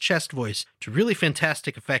falsetto and his chest voice to really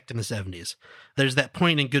fantastic effect in the 70s. There's that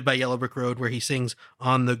point in Goodbye Yellow Brick Road where he sings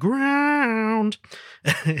on the ground.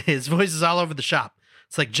 His voice is all over the shop.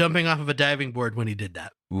 It's like jumping off of a diving board when he did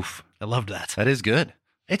that. Oof. I loved that. That is good.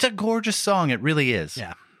 It's a gorgeous song. It really is.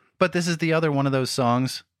 Yeah. But this is the other one of those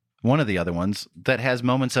songs, one of the other ones, that has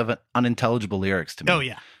moments of unintelligible lyrics to me. Oh,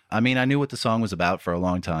 yeah. I mean, I knew what the song was about for a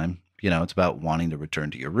long time. You know, it's about wanting to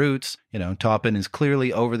return to your roots. You know, Taupin is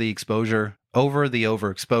clearly over the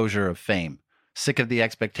overexposure of fame, sick of the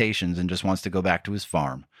expectations and just wants to go back to his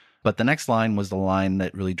farm. But the next line was the line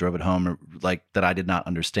that really drove it home, like that I did not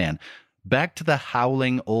understand. Back to the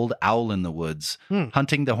howling old owl in the woods,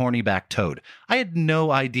 hunting the horny-backed toad. I had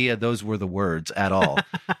no idea those were the words at all.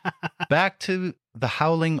 Back to the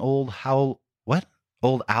howling old owl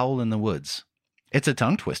in the woods. It's a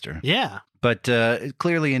tongue twister. Yeah. But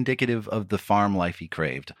clearly indicative of the farm life he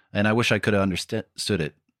craved. And I wish I could have understood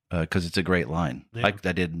it because it's a great line. Yeah. I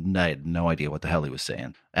had no idea what the hell he was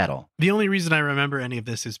saying at all. The only reason I remember any of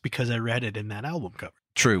this is because I read it in that album cover.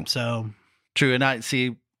 True. So. True. And I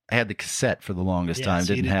had the cassette for the longest time.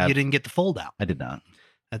 So you didn't get the fold out. I did not.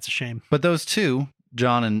 That's a shame. But those two,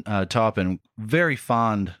 John and Taupin, very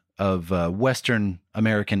fond of Western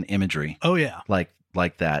American imagery. Oh, yeah.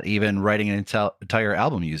 Like that, even writing an entire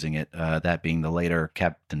album using it, that being the later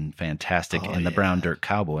Captain Fantastic and the Brown Dirt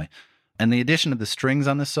Cowboy. And the addition of the strings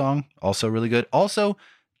on this song, also really good. Also,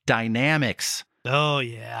 dynamics. Oh,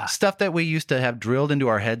 yeah. Stuff that we used to have drilled into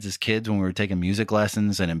our heads as kids when we were taking music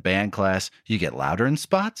lessons and in band class. You get louder in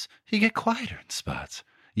spots, you get quieter in spots.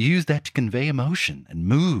 You use that to convey emotion and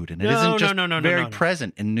mood, and it isn't just very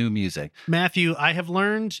present in new music. Matthew, I have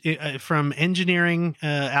learned from engineering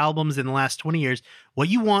albums in the last 20 years, what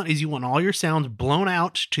you want is you want all your sounds blown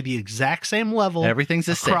out to the exact same level. Everything's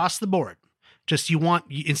the same. Across the board. Just you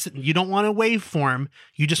don't want a waveform.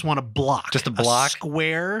 You just want a block. Just a block. A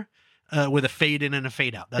square with a fade in and a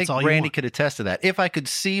fade out. That's all you Randy want. could attest to that. If I could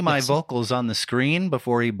see my vocals on the screen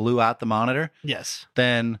before he blew out the monitor,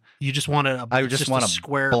 then you just want I just want a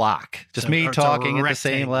square block. Just me talking at the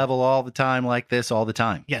same level all the time, like this all the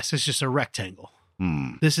time. Yes, it's just a rectangle.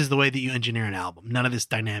 This is the way that you engineer an album. None of this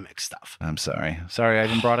dynamic stuff. I'm sorry. Sorry I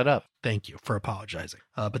even brought it up. Thank you for apologizing.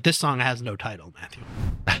 But this song has no title, Matthew.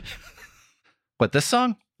 But this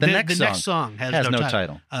song? The next song has no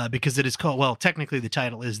title. Because it is called, well, technically the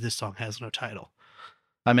title is This Song Has No Title.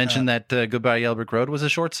 I mentioned that Goodbye Yellow Brick Road was a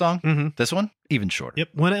short song. Mm-hmm. This one, even shorter. Yep,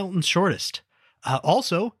 one Elton's shortest.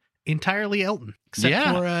 Also, entirely Elton,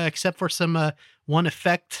 except for some one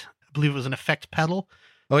effect. I believe it was an effect pedal.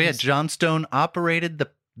 Oh yeah, John Stone operated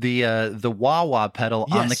the wah-wah pedal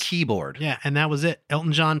on the keyboard. Yeah, and that was it.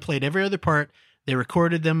 Elton John played every other part. They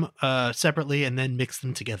recorded them separately and then mixed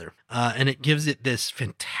them together. And it gives it this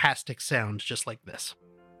fantastic sound, just like this.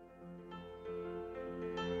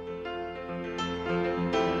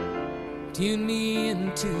 Tune me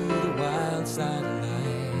into the wild side of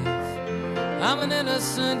life. I'm an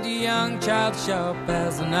innocent young child, sharp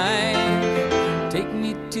as a knife. Take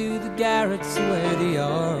me to the garrets where the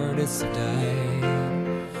artists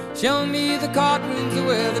die. Show me the courtrooms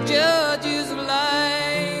where the judges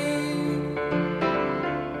lie.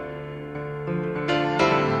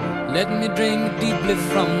 Let me drink deeply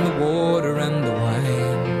from the water and the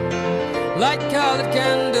wine, like colored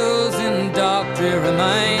candles in dark dreary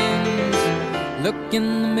minds. Look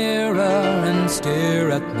in the mirror and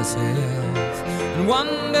stare at myself, and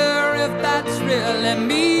wonder if that's really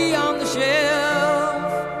me on the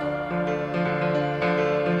shelf.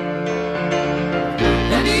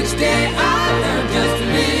 And each day I learn just a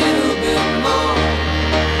little bit more.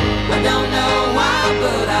 I don't know why,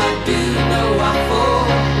 but I do know why for.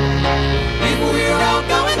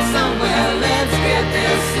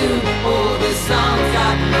 Oh, this song's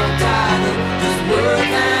got no title, just word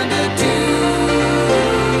and a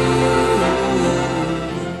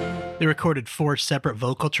tune. They recorded 4 separate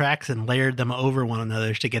vocal tracks and layered them over one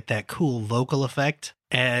another to get that cool vocal effect.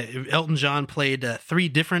 Elton John played 3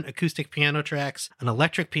 different acoustic piano tracks, an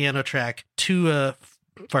electric piano track, 2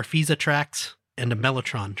 Farfisa tracks, and a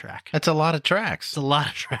Mellotron track. That's a lot of tracks. It's a lot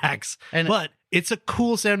of tracks. But it's a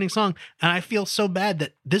cool sounding song. And I feel so bad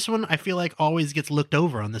that this one, I feel like, always gets looked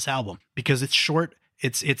over on this album because it's short.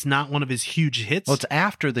 It's not one of his huge hits. Well, it's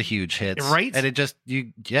after the huge hits. Right. And it just,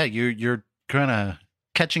 you're kind of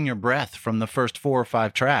catching your breath from the first 4 or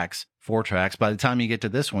 5 tracks. 4 tracks. By the time you get to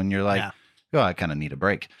this one, you're like, oh, I kind of need a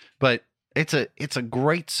break. But it's a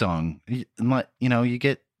great song. You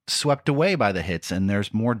get swept away by the hits, and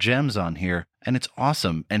there's more gems on here, and it's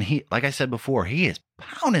awesome. And he, like I said before, he is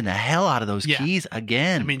pounding the hell out of those keys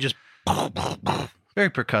again. I mean, just very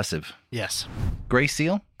percussive. Yes. Gray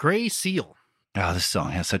Seal. Oh, this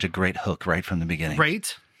song has such a great hook right from the beginning.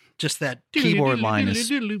 Right? Just that keyboard line is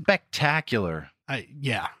spectacular.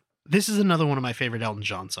 This is another one of my favorite Elton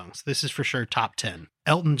John songs. This is for sure top 10.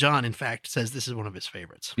 Elton John, in fact, says this is one of his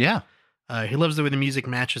favorites. Yeah. He loves the way the music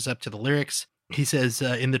matches up to the lyrics. He says,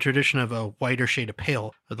 in the tradition of a whiter shade of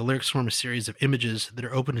pale, the lyrics form a series of images that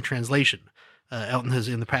are open to translation. Elton has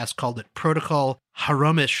in the past called it protocol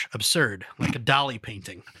Harumish absurd, like a Dali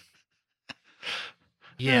painting.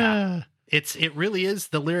 Yeah, it really is.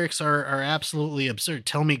 The lyrics are absolutely absurd.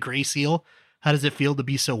 Tell me, Gray Seal, how does it feel to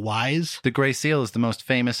be so wise? The Gray Seal is the most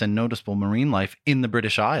famous and noticeable marine life in the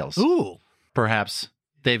British Isles. Ooh. Perhaps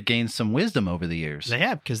they've gained some wisdom over the years. They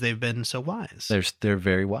have, because they've been so wise. They're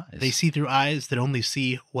very wise. They see through eyes that only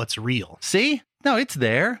see what's real. See? No, it's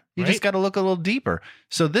there. You just got to look a little deeper.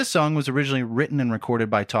 So this song was originally written and recorded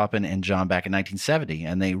by Taupin and John back in 1970,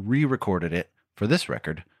 and they re-recorded it for this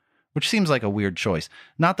record, which seems like a weird choice.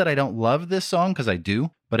 Not that I don't love this song, because I do,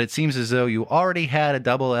 but it seems as though you already had a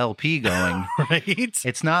double LP going. Right?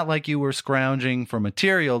 It's not like you were scrounging for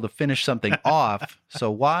material to finish something off, so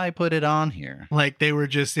why put it on here? Like they were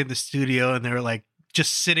just in the studio and they were like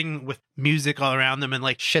just sitting with music all around them and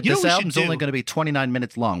like, Shit, you know this what we album's should only do? going to be 29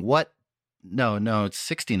 minutes long. What? No, it's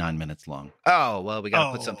 69 minutes long. Oh, well, we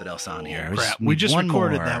got to put something else on here. Crap. need We just one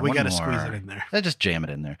recorded more, that. We one got to squeeze more. it in there. Just jam it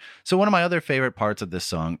in there. So one of my other favorite parts of this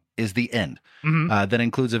song is the end. Mhm. That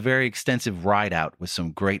includes a very extensive ride out with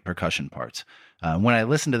some great percussion parts. When I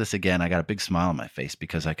listened to this again, I got a big smile on my face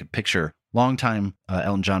because I could picture longtime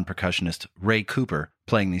Elton John percussionist Ray Cooper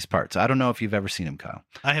playing these parts. I don't know if you've ever seen him, Kyle.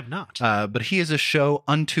 I have not. But he is a show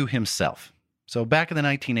unto himself. So back in the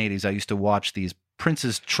 1980s, I used to watch these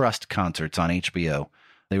Prince's Trust concerts on HBO.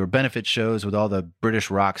 They were benefit shows with all the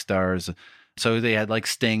British rock stars. So they had like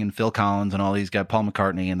Sting and Phil Collins and all these guys, Paul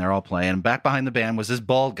McCartney, and they're all playing. And back behind the band was this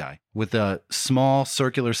bald guy with small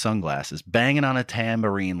circular sunglasses, banging on a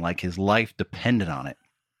tambourine like his life depended on it.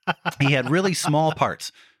 He had really small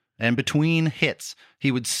parts. And between hits,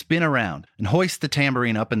 he would spin around and hoist the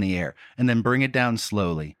tambourine up in the air and then bring it down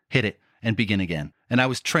slowly, hit it, and begin again. And I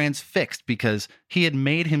was transfixed because he had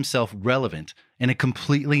made himself relevant in a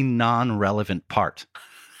completely non-relevant part.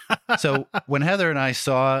 So when Heather and I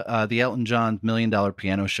saw the Elton John $1 Million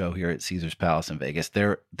Piano Show here at Caesar's Palace in Vegas,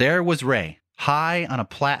 there was Ray high on a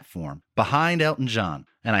platform behind Elton John.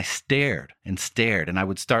 And I stared, and I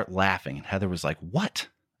would start laughing. And Heather was like, "What?"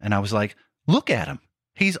 And I was like, "Look at him.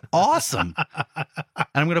 He's awesome." And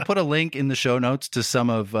I'm going to put a link in the show notes to some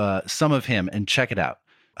of him and check it out.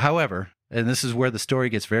 However, and this is where the story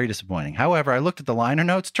gets very disappointing. However, I looked at the liner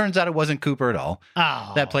notes. Turns out it wasn't Cooper at all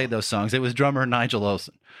that played those songs. It was drummer Nigel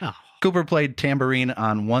Olsson. Oh. Cooper played tambourine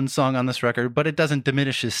on one song on this record, but it doesn't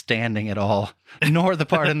diminish his standing at all, nor the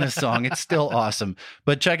part in this song. It's still awesome.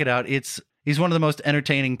 But check it out. He's one of the most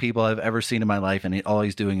entertaining people I've ever seen in my life, and all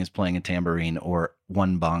he's doing is playing a tambourine or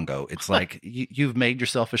one bongo. It's like you've made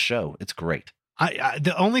yourself a show. It's great.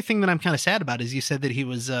 The only thing that I'm kind of sad about is you said that he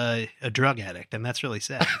was a drug addict, and that's really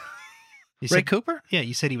sad. Ray Cooper? Yeah,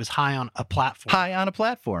 you said he was high on a platform. High on a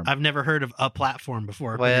platform. I've never heard of a platform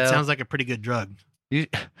before, but Well, it sounds like a pretty good drug.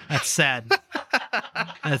 That's sad.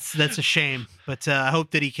 That's a shame. But I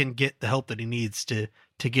hope that he can get the help that he needs to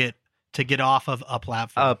get off of a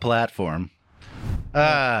platform. A platform.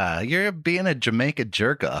 You're being a Jamaica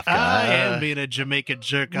jerk off guy. I am being a Jamaica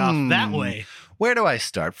jerk off that way. Where do I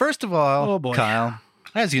start? First of all, Oh, boy. Kyle,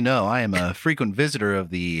 as you know, I am a frequent visitor of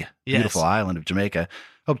the beautiful island of Jamaica.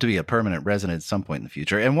 Hope to be a permanent resident at some point in the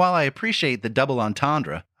future. And while I appreciate the double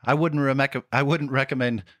entendre, I wouldn't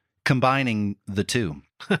recommend combining the two.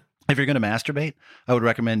 If you're going to masturbate, I would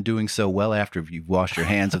recommend doing so well after you've washed your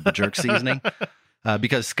hands of the jerk seasoning,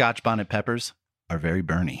 because Scotch bonnet peppers are very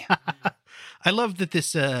burny. I love that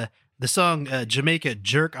this the song Jamaica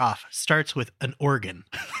Jerk Off starts with an organ.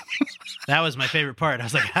 That was my favorite part. I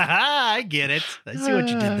was like, ha ha, I get it. I see what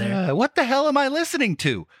you did there. What the hell am I listening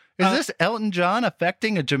to? Is this Elton John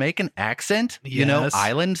affecting a Jamaican accent? You know, Yes.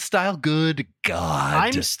 island style? Good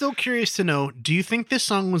God. I'm still curious to know, do you think this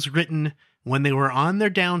song was written when they were on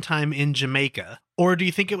their downtime in Jamaica? Or do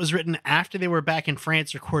you think it was written after they were back in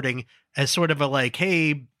France recording as sort of a like,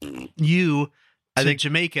 hey, I think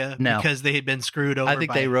Jamaica no. because they had been screwed over? I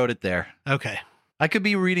think they wrote it there. Okay. I could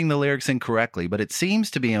be reading the lyrics incorrectly, but it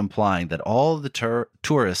seems to be implying that all the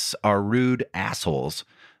tourists are rude assholes.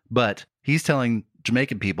 But he's telling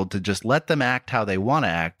Jamaican people to just let them act how they want to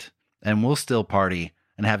act, and we'll still party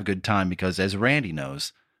and have a good time because, as Randy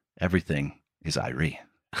knows, everything is Irie.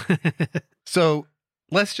 So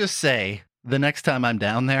let's just say the next time I'm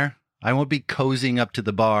down there, I won't be cozying up to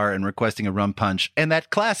the bar and requesting a rum punch and that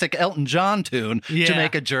classic Elton John tune, Yeah.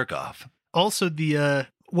 Jamaica Jerk Off. Also,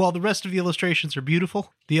 while the rest of the illustrations are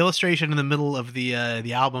beautiful, the illustration in the middle of the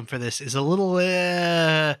album for this is a little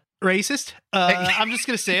racist. I'm just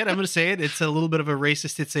gonna say it. I'm gonna say it. It's a little bit of a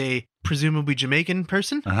racist. It's a presumably Jamaican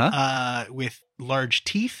person with large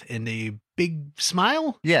teeth and a big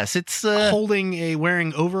smile. Yes, it's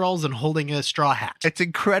wearing overalls and holding a straw hat. it's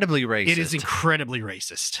incredibly racist. It is incredibly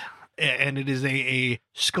racist, and it is a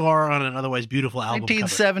scar on an otherwise beautiful album.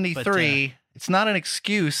 1973. Cover. It's not an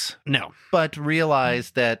excuse, No, but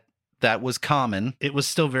realize that was common. it was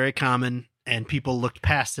still very common, and people looked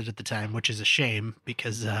past it at the time, which is a shame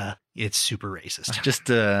because it's super racist. Just,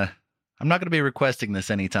 I'm not going to be requesting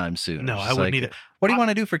this anytime soon. No, It's I just wouldn't either. What do you want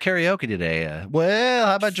to do for karaoke today? Well,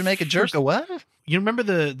 how about Jamaica Jerk? First- What? You remember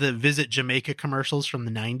the Visit Jamaica commercials from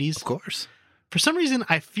the 90s? Of course. For some reason,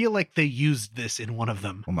 I feel like they used this in one of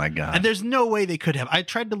them. Oh my God. And there's no way they could have. I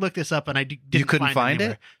tried to look this up and I didn't You couldn't find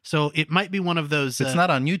anywhere. it? So it might be one of those. It's not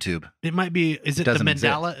on YouTube. It might be. Is it the doesn't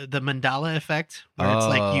Mandela effect, where it's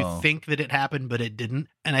like you Oh. think that it happened, but it didn't?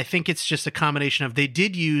 And I think it's just a combination of they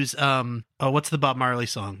did use what's the Bob Marley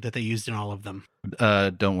song that they used in all of them?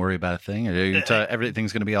 Don't worry about a thing.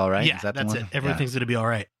 Everything's going to be all right. Yeah, Is that that's the it. one? Everything's going to be all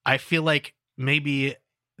right. I feel like maybe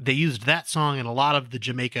they used that song in a lot of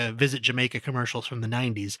the Visit Jamaica commercials from the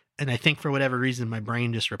 90s. And I think for whatever reason, my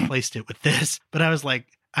brain just replaced it with this. But I was like,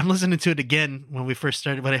 I'm listening to it again when I first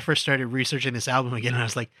started researching this album again. And I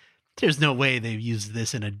was like, there's no way they've used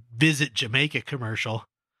this in a Visit Jamaica commercial.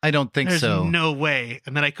 I don't think There's so. no way.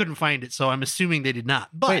 And then I couldn't find it. So I'm assuming they did not.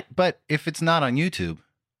 But Wait, but if it's not on YouTube,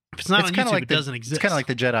 if it's not on kinda YouTube, it doesn't exist. It's kind of like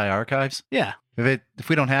the Jedi archives. Yeah. If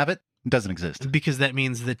we don't have it, it doesn't exist. Because that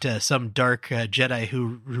means that some dark Jedi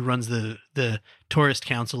who runs the Tourist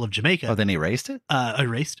Council of Jamaica Oh, then he erased it?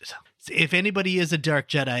 erased it. If anybody is a dark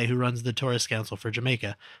Jedi who runs the Tourist Council for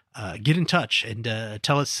Jamaica, get in touch and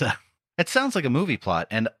tell us. It sounds like a movie plot,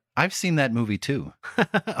 and I've seen that movie too.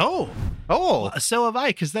 Oh, so have I,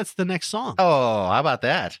 because that's the next song. Oh, how about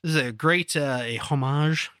that? This is a great a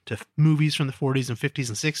homage to movies from the 40s and 50s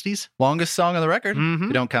and 60s. Longest song on the record. Mhm.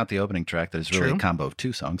 We don't count the opening track. That is really True. a combo of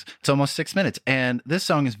two songs. It's almost 6 minutes. And this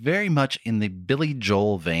song is very much in the Billy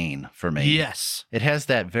Joel vein for me. Yes. It has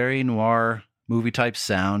that very noir movie type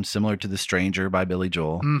sound similar to The Stranger by Billy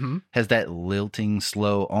Joel. Mm-hmm. Has that lilting,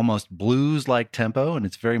 slow, almost blues-like tempo, and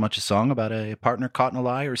it's very much a song about a partner caught in a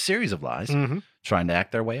lie or a series of lies, Mm-hmm. trying to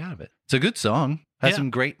act their way out of it. It's a good song. Has Yeah. some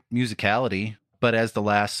great musicality, but as the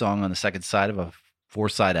last song on the second side of a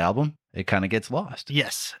four-side album, it kind of gets lost.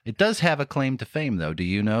 Yes. It does have a claim to fame, though. Do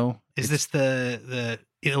you know? Is this the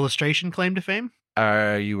illustration claim to fame?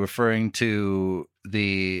 Are you referring to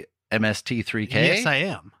the MST3K? Yes, I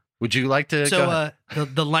am. Would you like to go So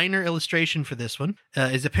ahead? the liner illustration for this one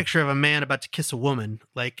is a picture of a man about to kiss a woman,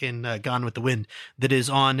 like in Gone with the Wind, that is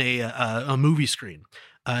on a movie screen.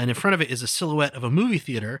 And in front of it is a silhouette of a movie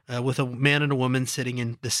theater with a man and a woman sitting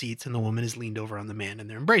in the seats, and the woman is leaned over on the man, and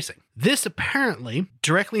they're embracing. This apparently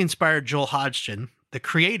directly inspired Joel Hodgson, the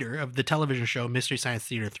creator of the television show Mystery Science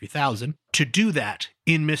Theater 3000, to do that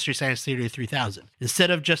in Mystery Science Theater 3000.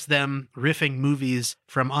 Instead of just them riffing movies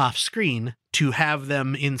from off screen, to have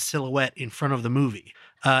them in silhouette in front of the movie.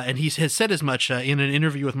 And he has said as much in an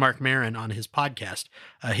interview with Mark Maron on his podcast.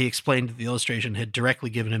 He explained that the illustration had directly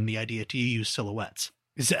given him the idea to use silhouettes.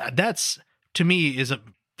 That's, to me, is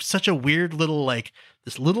such a weird little, like,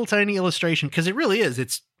 this little tiny illustration, because it really is.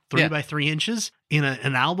 It's 3 by 3 inches in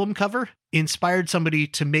an album cover, inspired somebody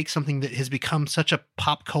to make something that has become such a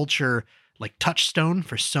pop culture, like, touchstone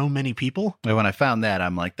for so many people. And when I found that,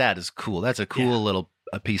 I'm like, that is cool. That's a cool little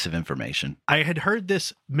a piece of information. I had heard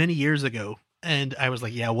this many years ago, and I was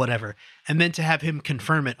like, yeah, whatever. And then to have him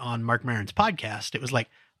confirm it on Mark Maron's podcast, it was like,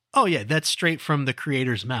 oh yeah, that's straight from the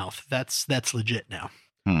creator's mouth. That's legit now.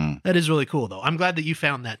 That is really cool, though. I'm glad that you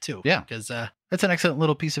found that too. Yeah. Because That's an excellent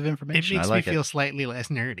little piece of it information. makes I like me feel slightly less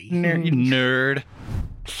nerdy. Nerd.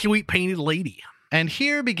 Sweet Painted Lady. And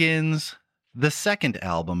here begins the second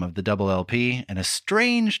album of the double LP, and a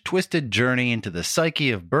strange, twisted journey into the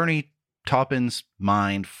psyche of Bernie Taupin's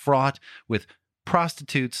mind, fraught with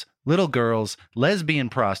prostitutes, little girls, lesbian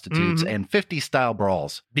prostitutes, and 50s style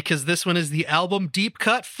brawls. Because this one is the album Deep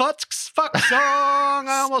Cut Fuck Song.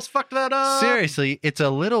 I almost fucked that up. Seriously, it's a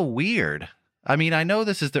little weird. I mean, I know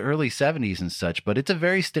this is the early 70s and such, but it's a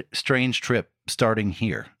very strange trip starting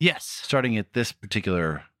here, Yes. starting at this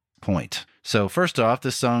particular point. So first off,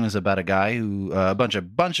 this song is about a guy who, a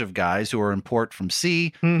bunch of guys who are in port from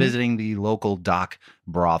sea, visiting the local dock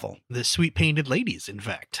brothel. The Sweet Painted Ladies, in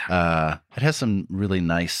fact. It has some really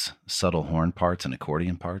nice, subtle horn parts and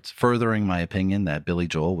accordion parts, furthering my opinion that Billy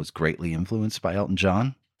Joel was greatly influenced by Elton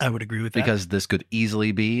John, I would agree with that. because this could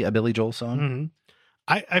easily be a Billy Joel song, Mhm.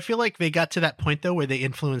 I feel like they got to that point, though, where they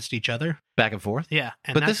influenced each other. back and forth. Yeah.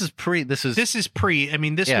 And But this is pre. this is pre. I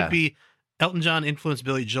mean, this Yeah. would be Elton John influenced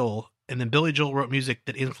Billy Joel, and then Billy Joel wrote music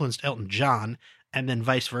that influenced Elton John, and then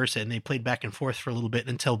vice versa, and they played back and forth for a little bit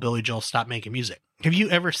until Billy Joel stopped making music. Have you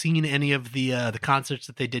ever seen any of the concerts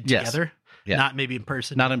that they did Yes. together? Yeah. Not maybe in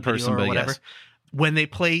person. Not in video person, or but whatever. yes. When they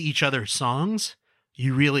play each other's songs,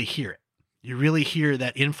 you really hear it. You really hear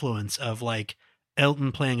that influence of, like,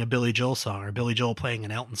 Elton playing a Billy Joel song or Billy Joel playing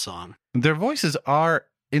an Elton song. Their voices are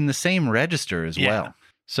in the same register as Yeah. well.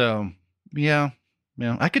 So yeah,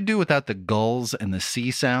 I could do without the gulls and the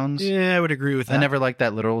C sounds. Yeah, I would agree with that. I never liked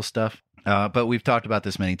that literal stuff. But we've talked about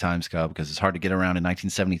this many times, Kyle, because it's hard to get around in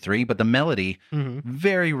 1973. But the melody, Mhm.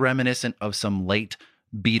 very reminiscent of some late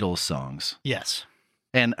Beatles songs. Yes.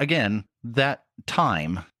 And again, that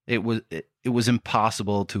time, it was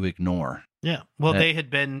impossible to ignore. Yeah. Well, they had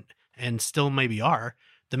been, and still maybe are,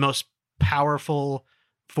 the most powerful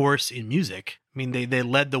force in music. I mean, they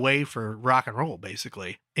led the way for rock and roll,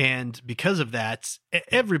 basically. And because of that,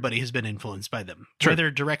 everybody has been influenced by them, whether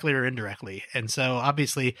directly or indirectly. And so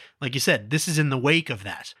obviously, like you said, this is in the wake of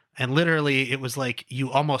that. And literally, it was like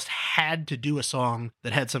you almost had to do a song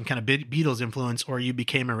that had some kind of Beatles influence, or you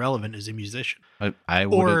became irrelevant as a musician. I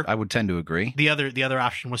would tend to agree. The other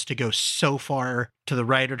option was to go so far to the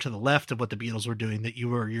right or to the left of what the Beatles were doing that you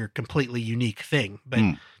were your completely unique thing.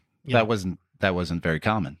 But that wasn't very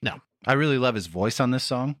common. No, I really love his voice on this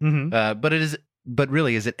song. But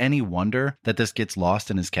really, is it any wonder that this gets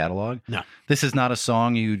lost in his catalog? No. This is not a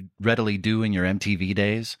song you'd readily do in your MTV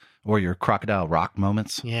days or your Crocodile Rock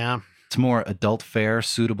moments. Yeah. It's more adult fare,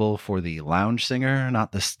 suitable for the lounge singer,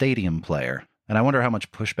 not the stadium player. And I wonder how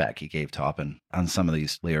much pushback he gave Taupin on some of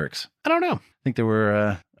these lyrics. I don't know. Think there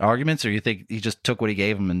were arguments, or you think he just took what he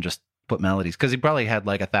gave him and just put melodies? Because he probably had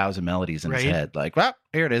like 1,000 melodies in his head. Like, well,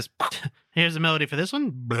 here it is. Here's a melody for this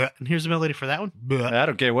one. And here's a melody for that one. I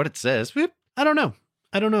don't care what it says. I don't know.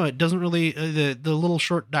 It doesn't really, the little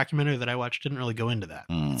short documentary that I watched didn't really go into that.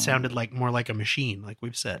 It sounded like more like a machine, like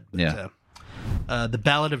we've said. But, yeah. The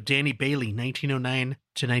Ballad of Danny Bailey, 1909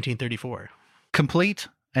 to 1934. Complete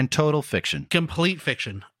and total fiction. Complete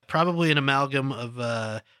fiction. Probably an amalgam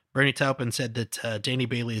of, Bernie Taupin said that Danny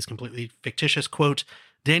Bailey is completely fictitious. Quote,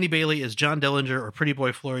 Danny Bailey is John Dillinger or Pretty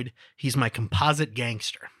Boy Floyd. He's my composite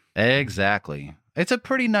gangster. Exactly. It's a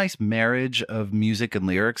pretty nice marriage of music and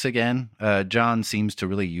lyrics again. John seems to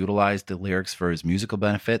really utilize the lyrics for his musical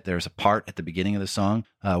benefit. There's a part at the beginning of the song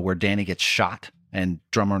where Danny gets shot, and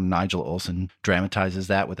drummer Nigel Olsson dramatizes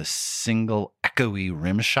that with a single echoey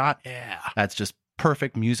rim shot. Yeah. That's just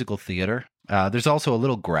perfect musical theater. There's also a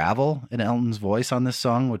little gravel in Elton's voice on this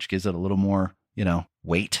song, which gives it a little more,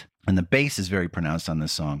 weight. And the bass is very pronounced on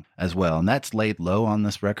this song as well. And that's laid low on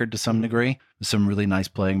this record to some degree. With some really nice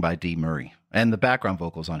playing by Dee Murray. And the background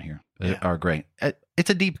vocals on here are great.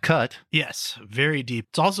 It's a deep cut. Yes, very deep.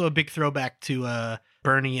 It's also a big throwback to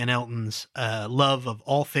Bernie and Elton's love of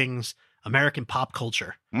all things American pop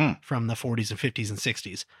culture from the 40s and 50s and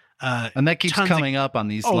 60s. And that keeps coming up on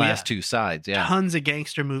these last two sides. Yeah, tons of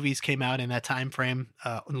gangster movies came out in that time frame,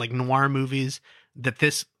 like noir movies. That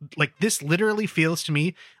this literally feels to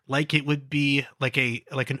me like it would be like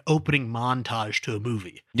an opening montage to a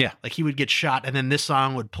movie. Yeah, like he would get shot, and then this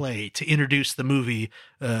song would play to introduce the movie,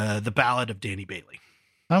 The Ballad of Danny Bailey.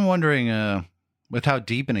 I'm wondering, with how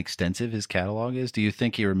deep and extensive his catalog is, do you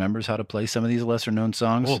think he remembers how to play some of these lesser known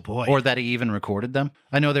songs? Oh boy, or that he even recorded them?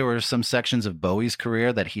 I know there were some sections of Bowie's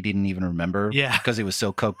career that he didn't even remember. Yeah, because he was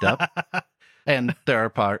so coked up. And there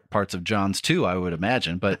are parts of John's too, I would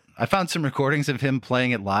imagine. But I found some recordings of him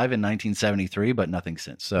playing it live in 1973, but nothing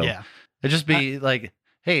since. So it'd just be like,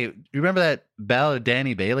 hey, you remember that Ballad of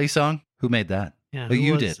Danny Bailey song? Who made that? Yeah,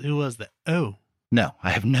 you did. Who was that? Oh. No,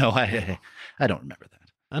 I have no idea. I don't remember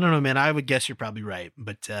that. I don't know, man. I would guess you're probably right.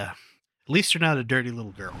 But at least you're not a dirty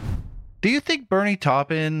little girl. Do you think Bernie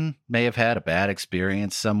Taupin may have had a bad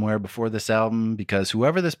experience somewhere before this album? Because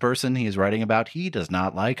whoever this person he is writing about, he does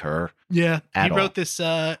not like her. Yeah, he all. wrote this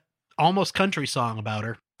almost country song about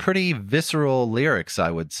her. Pretty visceral lyrics,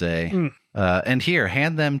 I would say. And here,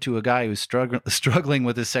 hand them to a guy who's struggling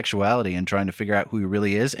with his sexuality and trying to figure out who he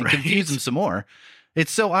really is and confuse him some more.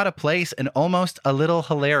 It's so out of place and almost a little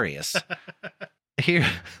hilarious.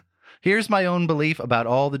 Here's my own belief about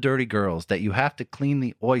all the dirty girls, that you have to clean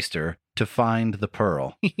the oyster to find the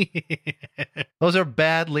pearl. Those are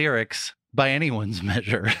bad lyrics by anyone's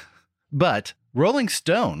measure. But Rolling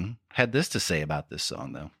Stone had this to say about this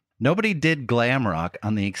song, though. Nobody did glam rock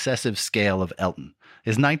on the excessive scale of Elton.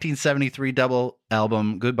 His 1973 double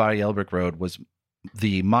album, Goodbye Yellow Brick Road, was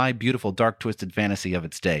the My Beautiful Dark Twisted Fantasy of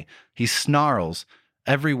its day. He snarls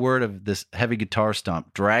every word of this heavy guitar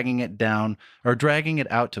stomp, dragging it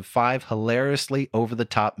out to 5 hilariously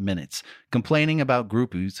over-the-top minutes, complaining about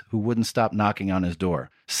groupies who wouldn't stop knocking on his door.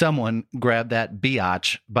 Someone grabbed that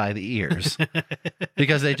biatch by the ears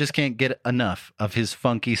because they just can't get enough of his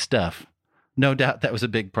funky stuff. No doubt that was a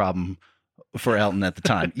big problem for Elton at the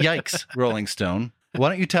time. Yikes, Rolling Stone. Why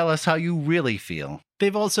don't you tell us how you really feel?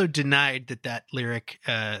 They've also denied that lyric,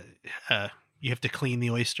 you have to clean the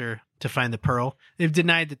oyster to find the pearl. They've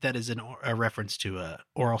denied that is a reference to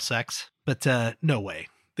oral sex, but no way.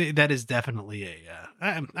 That is definitely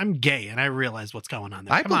I'm gay, and I realize what's going on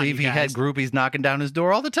there. I believe he had groupies knocking down his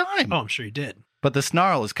door all the time. Oh, I'm sure he did. But the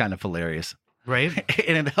snarl is kind of hilarious. Right?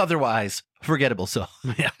 In an otherwise forgettable song.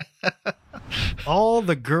 Yeah. All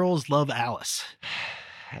the girls love Alice.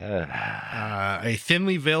 A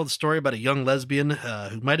thinly veiled story about a young lesbian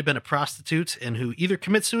who might have been a prostitute and who either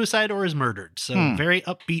commits suicide or is murdered. So very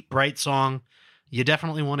upbeat, bright song. You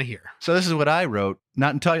definitely want to hear. So this is what I wrote.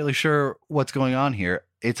 Not entirely sure what's going on here.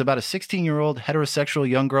 It's about a 16-year-old heterosexual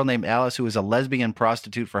young girl named Alice who is a lesbian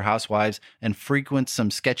prostitute for housewives and frequents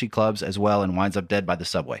some sketchy clubs as well and winds up dead by the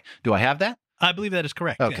subway. Do I have that? I believe that is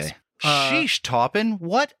correct. Okay. Yes. Sheesh, Toppin.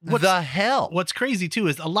 What the hell? What's crazy, too,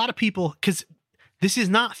 is a lot of people, because this is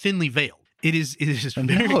not thinly veiled. It is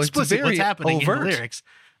very explicit what's happening overt. in the lyrics.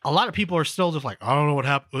 A lot of people are still just like, I don't know what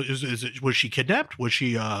happened. Was she kidnapped? Was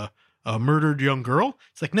she a murdered young girl?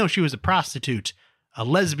 It's like, no, she was a prostitute, a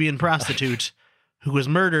lesbian prostitute who was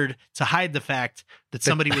murdered to hide the fact that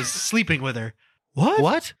somebody was sleeping with her.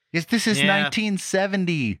 What? Yes, this is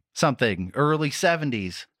 1970 something, early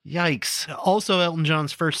 70s. Yikes. Also, Elton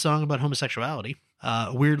John's first song about homosexuality.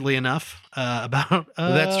 Weirdly enough, about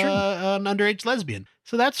that's true. An underage lesbian.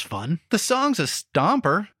 So that's fun. The song's a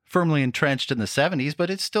stomper, firmly entrenched in the 70s, but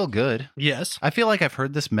it's still good. Yes. I feel like I've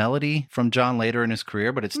heard this melody from John later in his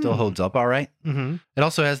career, but it still holds up all right. Mm-hmm. It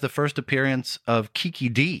also has the first appearance of Kiki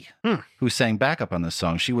D, who sang backup on this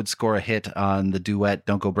song. She would score a hit on the duet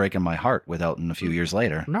Don't Go Breaking My Heart with Elton a few years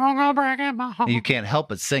later. Don't go breaking my heart. You can't help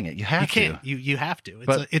but sing it. You have to. You have to.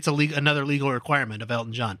 It's another legal requirement of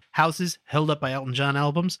Elton John. Houses held up by Elton John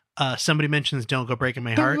albums. Somebody mentions Don't Go Breaking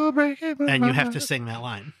My Heart, and you have to sing that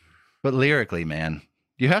line. But lyrically, man,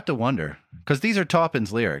 you have to wonder, because these are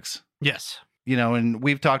Toppin's lyrics. Yes. You know, and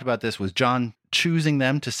we've talked about this. Was John choosing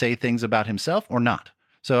them to say things about himself or not?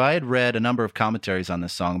 So I had read a number of commentaries on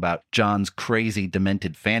this song about John's crazy,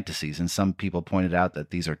 demented fantasies, and some people pointed out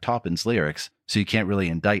that these are Toppin's lyrics, so you can't really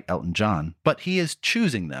indict Elton John, but he is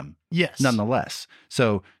choosing them. Yes. Nonetheless.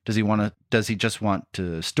 So does he just want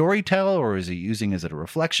to storytell, or is he using as a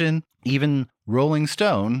reflection? Even Rolling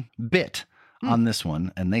Stone bit on this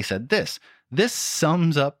one, and they said this. This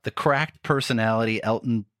sums up the cracked personality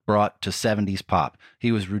Elton brought to 70s pop.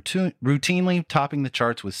 He was routinely topping the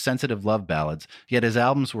charts with sensitive love ballads, yet his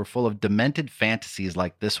albums were full of demented fantasies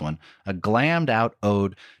like this one, a glammed-out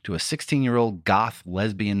ode to a 16-year-old goth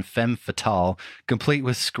lesbian femme fatale, complete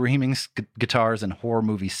with screaming guitars and horror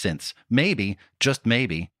movie synths. Maybe, just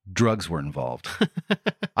maybe, drugs were involved.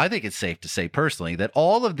 I think it's safe to say personally that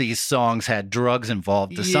all of these songs had drugs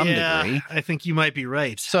involved to some degree. I think you might be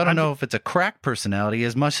right. So I don't know if it's a crack personality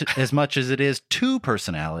as much as it is two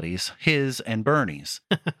personalities, his and Bernie's.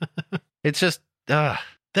 It's just that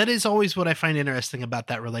is always what I find interesting about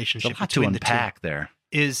that relationship. A lot to unpack there.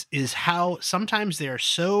 Is how sometimes they are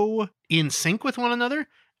so in sync with one another,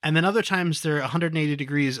 and then other times they're 180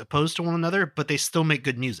 degrees opposed to one another, but they still make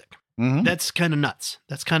good music. Mm-hmm. That's kind of nuts.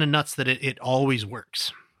 That's kind of nuts that it always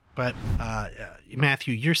works. But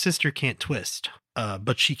Matthew, your sister can't twist,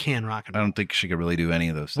 but she can rock and roll. I don't think she could really do any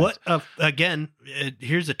of those things. What? Again,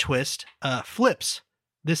 here's a twist. Flips.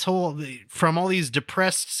 From all these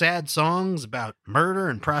depressed, sad songs about murder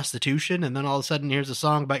and prostitution, and then all of a sudden here's a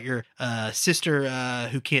song about your sister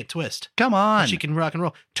who can't twist. Come on. She can rock and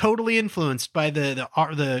roll. Totally influenced by the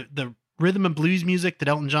rhythm and blues music that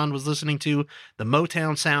Elton John was listening to, the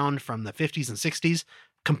Motown sound from the 50s and 60s,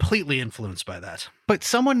 completely influenced by that. But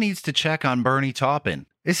someone needs to check on Bernie Taupin.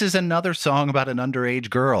 This is another song about an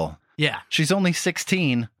underage girl. Yeah. She's only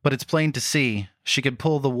 16, but it's plain to see she could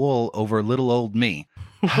pull the wool over little old me.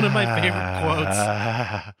 One of my favorite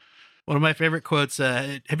quotes. One of my favorite quotes.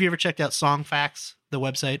 Have you ever checked out Song Facts, the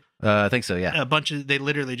website? I think so, yeah. They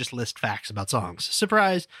literally just list facts about songs.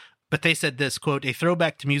 Surprise. But they said this, quote, a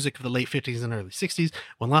throwback to music of the late 50s and early 60s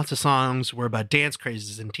when lots of songs were about dance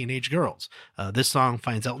crazes and teenage girls. This song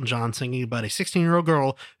finds Elton John singing about a 16-year-old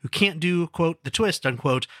girl who can't do, quote, the twist,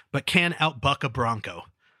 unquote, but can outbuck a Bronco.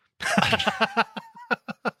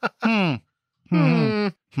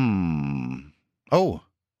 Oh,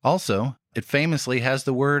 also, it famously has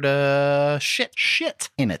the word shit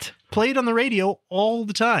in it. Played on the radio all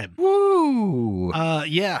the time. Woo!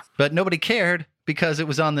 Yeah. But nobody cared because it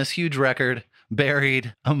was on this huge record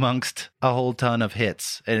buried amongst a whole ton of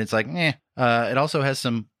hits. And it's like, It also has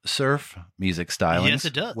some surf music stylings. Yes,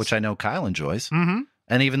 it does. Which I know Kyle enjoys. Mm-hmm.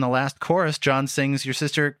 And even the last chorus, John sings, your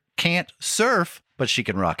sister can't surf, but she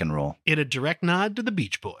can rock and roll. In a direct nod to the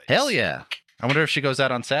Beach Boys. Hell yeah. I wonder if she goes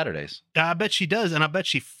out on Saturdays. I bet she does, and I bet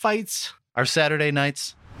she fights. Our Saturday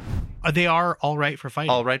nights? They are all right for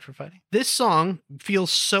fighting. All right for fighting? This song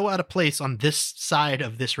feels so out of place on this side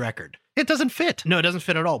of this record. It doesn't fit. No, it doesn't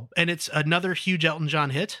fit at all. And it's another huge Elton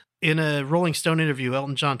John hit. In a Rolling Stone interview,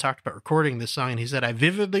 Elton John talked about recording this song, and he said, I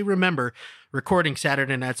vividly remember recording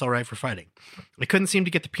Saturday Night's All Right for Fighting. I couldn't seem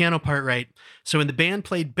to get the piano part right, so when the band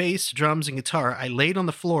played bass, drums, and guitar, I laid on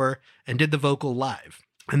the floor and did the vocal live.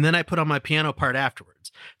 And then I put on my piano part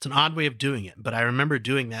afterwards. It's an odd way of doing it, but I remember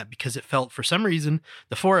doing that because it felt, for some reason,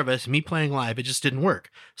 the four of us, me playing live, it just didn't work.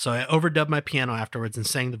 So I overdubbed my piano afterwards and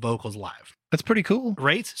sang the vocals live. That's pretty cool.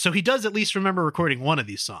 Right? So he does at least remember recording one of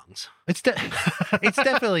these songs. It's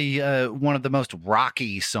definitely one of the most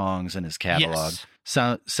rocky songs in his catalog. Yes.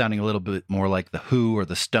 Sounding a little bit more like The Who or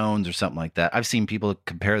The Stones or something like that. I've seen people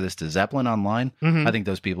compare this to Zeppelin online. Mhm. I think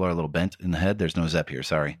those people are a little bent in the head. There's no Zepp here,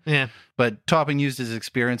 sorry. Yeah. But Topping used his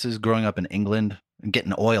experiences growing up in England and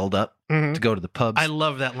getting oiled up Mhm. to go to the pubs. I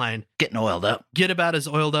love that line. Getting oiled up. Get about as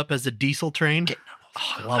oiled up as a diesel train.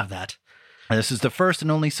 I love that. This is the first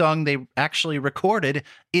and only song they actually recorded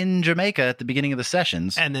in Jamaica at the beginning of the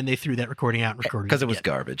sessions. And then they threw that recording out and recorded Because it was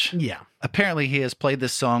again. garbage. Yeah, Apparently, he has played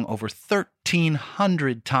this song over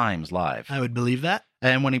 1,300 times live. I would believe that.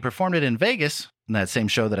 And when he performed it in Vegas, in that same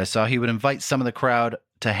show that I saw, he would invite some of the crowd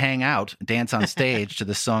to hang out, dance on stage to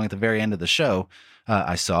this song at the very end of the show.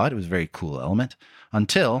 I saw it. It was a very cool element.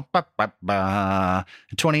 Until, in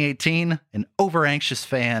 2018, an over-anxious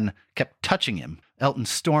fan kept touching him. Elton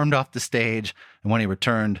stormed off the stage, and when he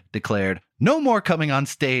returned, declared, "No more coming on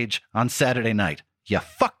stage on Saturday night. You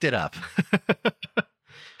fucked it up."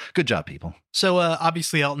 Good job, people. So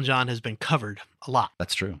obviously Elton John has been covered a lot.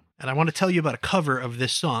 That's true. And I want to tell you about a cover of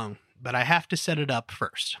this song, but I have to set it up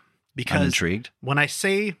first. I'm Because intrigued. when I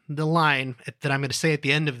say the line that I'm going to say at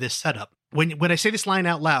the end of this setup, when I say this line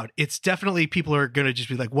out loud, it's definitely people are going to just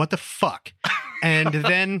be like, what the fuck? And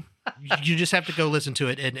then you just have to go listen to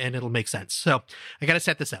it and it'll make sense. So I got to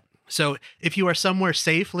set this up. So if you are somewhere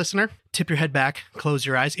safe, listener, tip your head back, close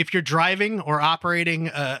your eyes. If you're driving or operating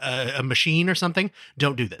a machine or something,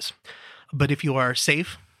 don't do this. But if you are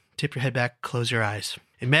safe, tip your head back, close your eyes.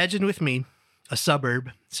 Imagine with me a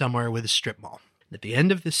suburb somewhere with a strip mall. At the end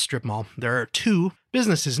of this strip mall, there are two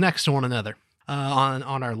businesses next to one another. On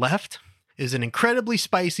our left is an incredibly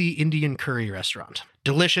spicy Indian curry restaurant.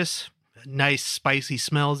 Delicious, nice, spicy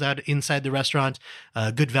smells out inside the restaurant.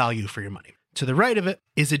 Good value for your money. To the right of it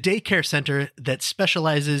is a daycare center that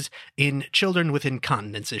specializes in children with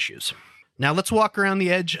incontinence issues. Now let's walk around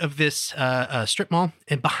the edge of this strip mall,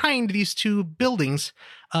 and behind these two buildings,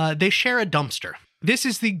 they share a dumpster. This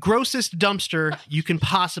is the grossest dumpster you can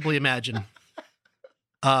possibly imagine.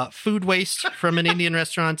 Food waste from an Indian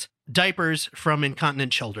restaurant, diapers from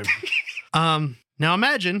incontinent children. Now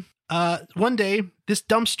imagine one day this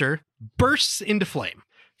dumpster bursts into flame.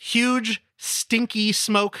 Huge, stinky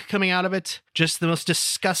smoke coming out of it. Just the most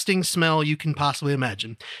disgusting smell you can possibly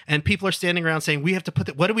imagine. And people are standing around saying, we have to put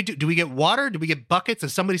that. What do we do? Do we get water? Do we get buckets?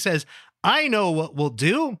 And somebody says, I know what we'll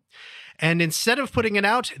do. And instead of putting it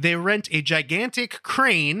out, they rent a gigantic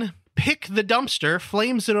crane, pick the dumpster,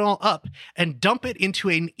 flames it all up, and dump it into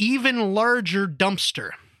an even larger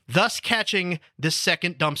dumpster, thus catching the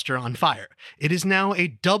second dumpster on fire. It is now a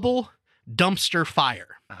double dumpster fire.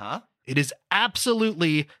 Uh-huh. It is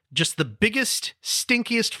absolutely just the biggest,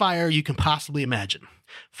 stinkiest fire you can possibly imagine.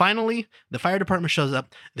 Finally, the fire department shows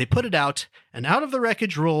up, they put it out, and out of the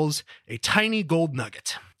wreckage rolls a tiny gold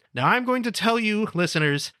nugget. Now, I'm going to tell you,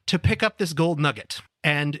 listeners, to pick up this gold nugget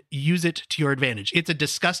and use it to your advantage. It's a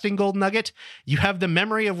disgusting gold nugget. You have the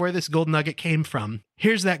memory of where this gold nugget came from.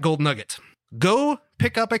 Here's that gold nugget. Go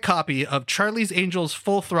pick up a copy of Charlie's Angels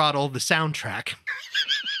Full Throttle, the soundtrack,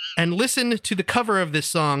 and listen to the cover of this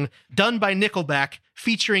song done by Nickelback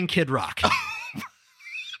featuring Kid Rock.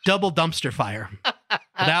 Double dumpster fire. But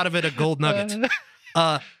out of it, a gold nugget.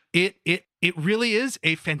 It really is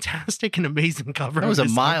a fantastic and amazing cover. That was a of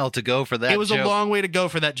this mile song. to go for that It was joke. a long way to go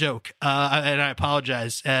for that joke. And I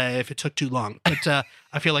apologize if it took too long, but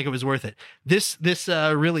I feel like it was worth it. This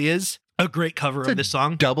really is a great cover of this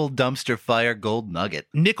song. Double dumpster fire gold nugget.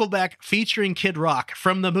 Nickelback featuring Kid Rock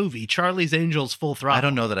from the movie Charlie's Angels Full Throttle. I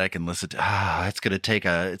don't know that I can listen to. It's gonna take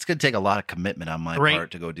a lot of commitment on my Right.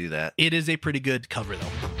 part to go do that. It is a pretty good cover,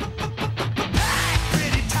 though.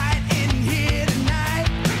 Pretty tight in here tonight.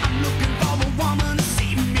 I'm looking for a woman to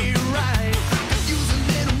see me right. Use a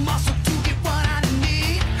little muscle to get what I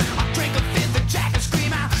need. I'll drink a fifth of Jack and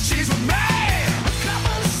scream out, she's with me. A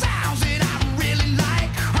couple of sounds that I really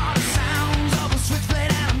like are the sounds of a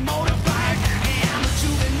switchblade and a motorbike. Yeah, I'm a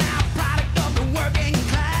juvenile product of the working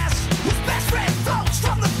class, whose best friend floats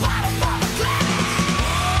from the bottom of a glass.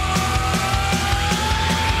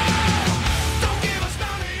 Don't give us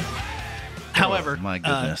none of your However, Oh, my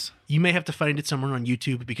goodness. you may have to find it somewhere on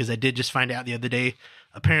YouTube, because I did just find out the other day,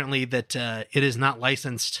 apparently, that it is not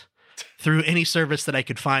licensed through any service that I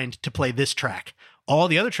could find to play this track. All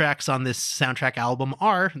the other tracks on this soundtrack album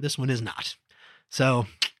are. This one is not. So,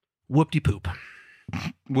 whoop-de-poop.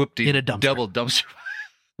 Whoopty in a dumpster. double dumpster.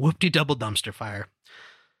 Whoop-de-double dumpster fire.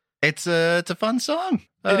 It's a fun song.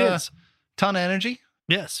 It is. Ton of energy.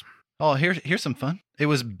 Yes. Oh, here's some fun. It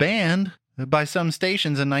was banned by some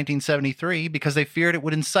stations in 1973 because they feared it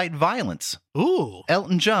would incite violence. Ooh.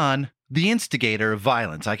 Elton John, the instigator of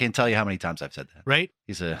violence. I can't tell you how many times I've said that. Right?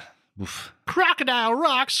 He's a... Oof. Crocodile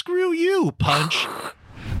Rock, screw you, punch.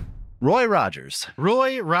 Roy Rogers.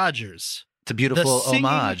 Roy Rogers. It's a beautiful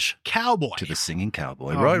homage cowboy. to the singing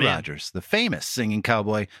cowboy. Oh, Roy man. Rogers, the famous singing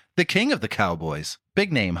cowboy, the king of the cowboys.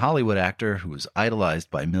 Big name Hollywood actor who was idolized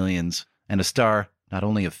by millions and a star not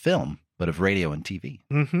only of film, but of radio and TV.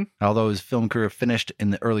 Mm-hmm. Although his film career finished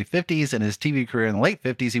in the early 50s and his TV career in the late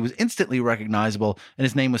 50s, he was instantly recognizable, and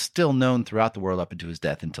his name was still known throughout the world up into his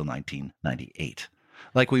death until 1998.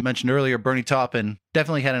 Like we mentioned earlier, Bernie Taupin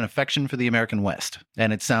definitely had an affection for the American West,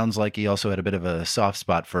 and it sounds like he also had a bit of a soft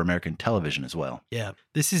spot for American television as well. Yeah.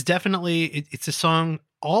 This is definitely, it's a song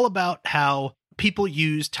all about how people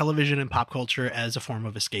use television and pop culture as a form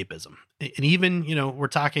of escapism. And even, we're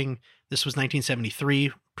talking, this was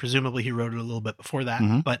 1973. Presumably he wrote it a little bit before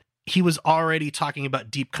that, but he was already talking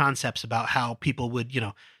about deep concepts about how people would,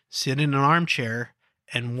 sit in an armchair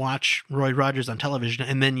and watch Roy Rogers on television,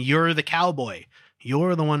 and then you're the cowboy.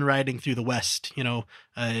 You're the one riding through the West,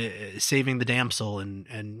 saving the damsel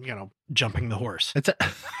and jumping the horse.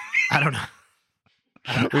 I don't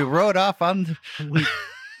know. We rode off on...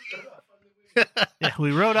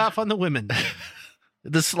 We rode off on the women.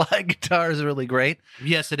 The slide guitar is really great.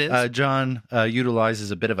 Yes, it is. John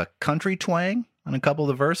utilizes a bit of a country twang on a couple of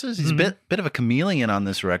the verses. He's a bit of a chameleon on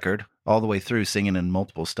this record, all the way through, singing in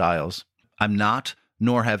multiple styles. I'm not,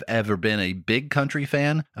 nor have ever been, a big country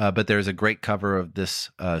fan, but there's a great cover of this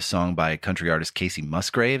song by country artist Casey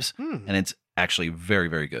Musgraves, and it's actually very,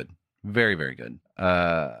 very good. Very, very good.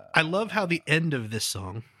 I love how the end of this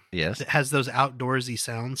song, yes, it has those outdoorsy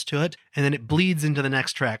sounds to it, and then it bleeds into the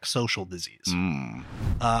next track, Social Disease.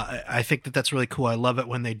 I think that's really cool. I love it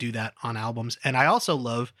when they do that on albums. And I also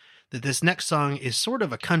love that this next song is sort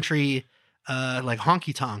of a country, like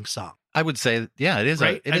honky-tonk song. I would say, yeah, it is.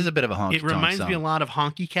 Right? It is a bit of a honky-tonk It reminds song. me a lot of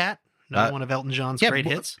Honky Cat, one of Elton John's great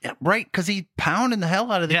hits. Yeah, right, because he pounding the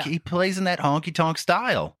hell out of the key. He plays in that honky-tonk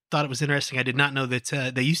style. Thought it was interesting. I did not know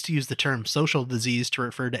that they used to use the term social disease to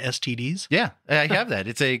refer to STDs. Yeah, I have that.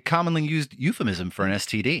 It's a commonly used euphemism for an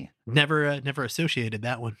STD. Never associated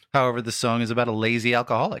that one. However, the song is about a lazy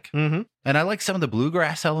alcoholic. And I like some of the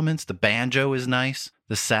bluegrass elements. The banjo is nice.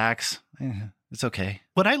 The sax, it's okay.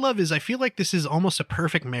 What I love is I feel like this is almost a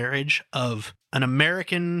perfect marriage of an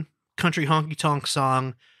American country honky-tonk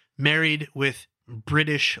song married with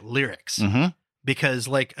British lyrics. Because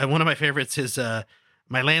like one of my favorites is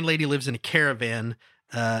my landlady lives in a caravan,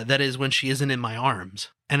 that is when she isn't in my arms.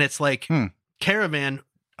 And it's like caravan,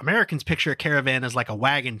 Americans picture a caravan as like a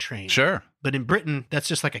wagon train. Sure. But in Britain, that's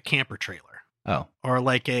just like a camper trailer. Oh. Or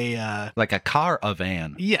like a... like a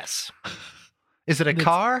caravan. Yes. Is it a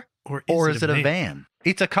car or is it a van?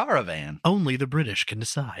 It's a caravan. Only the British can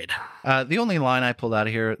decide. The only line I pulled out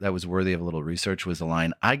of here that was worthy of a little research was the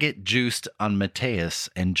line, "I get juiced on Mateus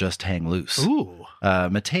and just hang loose." Ooh.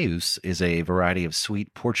 Mateus is a variety of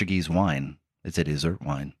sweet Portuguese wine. It's a dessert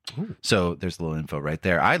wine. Ooh. So there's a little info right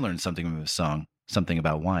there. I learned something from this song, something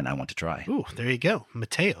about wine I want to try. Ooh, there you go.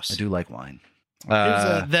 Mateus. I do like wine.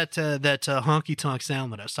 Here's that honky-tonk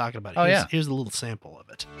sound that I was talking about. Here's a little sample of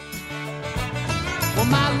it. Well,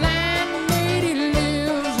 my landlady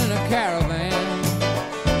lives in a caravan.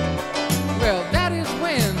 Well, that is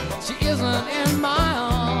when she isn't in my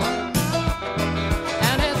arms.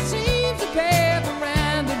 And it seems to pay the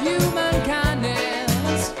rent of human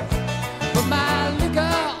kindness. But my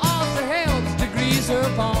liquor also helps to grease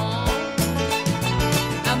her palm.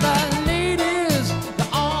 And the ladies,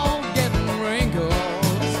 they're all getting wrinkles.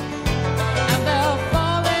 And they're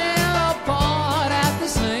falling apart at the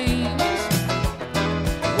seams.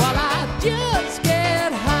 While I just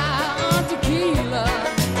get high on tequila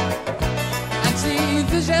and see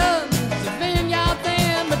visions of vineyards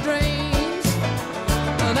in my dreams.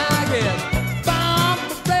 And I get bombed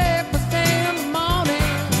for breakfast in the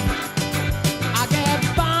morning. I get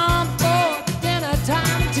bombed for dinner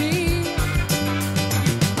time tea.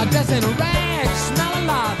 I dress in a rag, smell a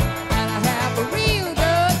lot, and I have a real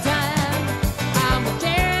good time. I'm a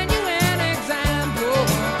genuine example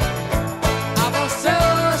of a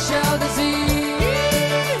social disease.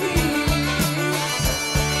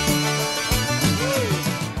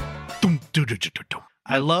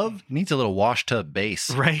 I love, Needs a little wash tub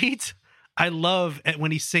bass. right? I love it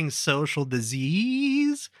when he sings social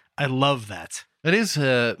disease. I love that. It is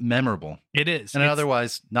memorable. It is. And an It's-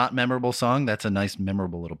 otherwwise not memorable song, that's a nice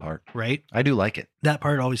memorable little part. right? I do like it. That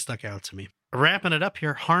part always stuck out to me. Wrapping it up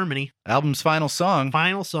here, Harmony. Album's final song.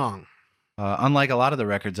 Final song. Unlike a lot of the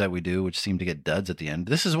records that we do, which seem to get duds at the end,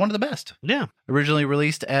 this is one of the best. Yeah. Originally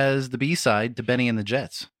released as the B-side to Benny and the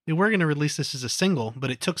Jets. They were going to release this as a single, but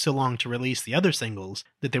it took so long to release the other singles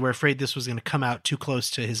that they were afraid this was going to come out too close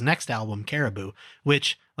to his next album, Caribou,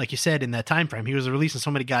 which, like you said, in that time frame, he was releasing so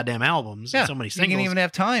many goddamn albums and so many singles. He didn't even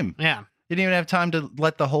have time. Yeah. He didn't even have time to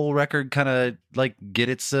let the whole record kind of like get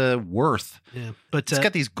its worth. Yeah. But it's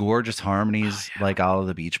got these gorgeous harmonies like all of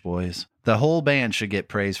the Beach Boys. The whole band should get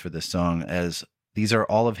praise for this song, as these are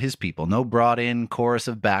all of his people. No brought in chorus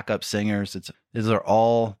of backup singers. These are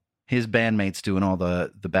all his bandmates doing all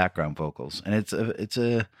the background vocals. And it's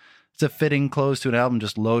a fitting close to an album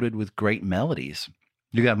just loaded with great melodies.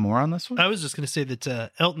 You got more on this one? I was just going to say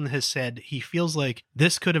that Elton has said he feels like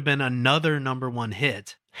this could have been another #1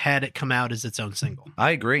 hit had it come out as its own single.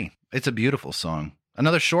 I agree. It's a beautiful song.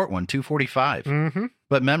 Another short one, 2:45,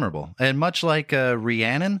 but memorable. And much like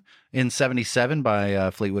Rhiannon in 77 by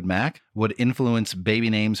Fleetwood Mac would influence Baby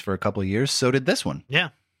Names for a couple of years, so did this one.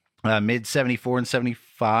 Yeah. Mid 74 and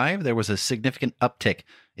 75, there was a significant uptick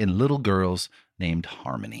in little girls named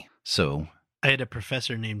Harmony. So I had a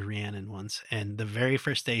professor named Rhiannon once, and the very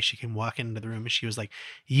first day she came walking into the room, and she was like,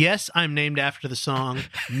 "Yes, I'm named after the song.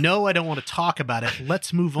 No, I don't want to talk about it.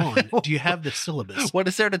 Let's move on. Do you have the syllabus?" What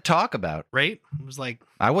is there to talk about? Right? It was like,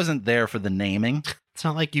 I wasn't there for the naming. It's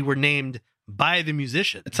not like you were named by the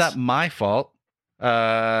musicians. It's not my fault.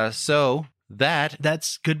 So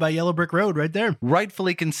that's Goodbye Yellow Brick Road right there.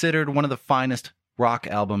 Rightfully considered one of the finest rock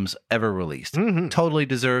albums ever released. Totally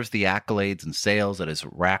deserves the accolades and sales that has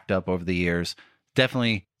racked up over the years.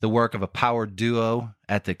 Definitely the work of a power duo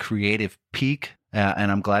at the creative peak.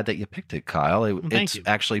 And I'm glad that you picked it, Kyle. It's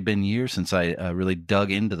actually been years since I really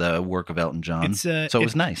dug into the work of Elton John. So it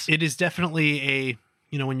was nice. It is definitely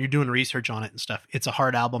when you're doing research on it and stuff, it's a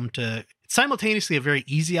hard album it's simultaneously a very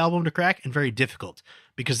easy album to crack and very difficult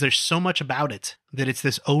because there's so much about it that it's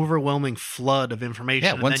this overwhelming flood of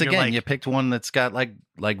information. Yeah, once again, you picked one that's got like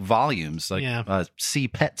volumes, like sea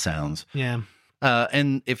pet sounds. Yeah.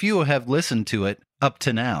 And if you have listened to it up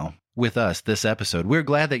to now with us, this episode, we're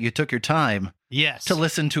glad that you took your time to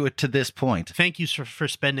listen to it to this point. Thank you for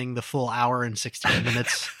spending the full hour and 16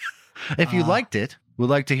 minutes. If you liked it, would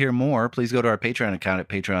like to hear more, please go to our Patreon account at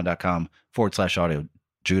patreon.com/audio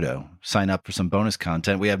Judo. Sign up for some bonus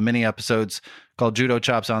content. We have mini episodes called Judo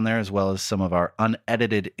Chops on there, as well as some of our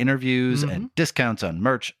unedited interviews and discounts on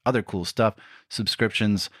merch, other cool stuff.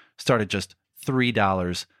 Subscriptions start at just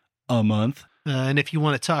 $3 a month. And if you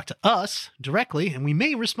want to talk to us directly, and we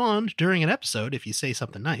may respond during an episode if you say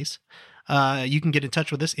something nice, you can get in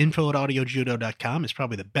touch with us. info@audiojudo.com is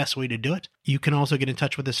probably the best way to do it. You can also get in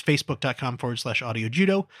touch with us.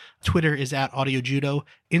 Facebook.com/audiojudo. Twitter is @audiojudo.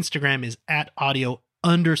 Instagram is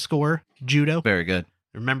 @audio_judo. Very good.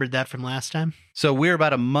 Remembered that from last time? So we're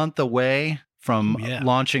about a month away from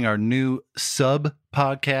launching our new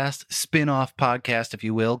sub-podcast, spin-off podcast, if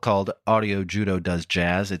you will, called Audio Judo Does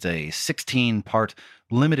Jazz. It's a 16-part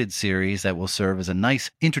limited series that will serve as a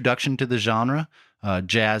nice introduction to the genre.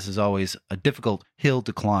 Jazz is always a difficult hill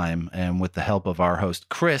to climb, and with the help of our host,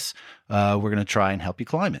 Chris, we're going to try and help you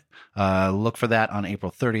climb it. Look for that on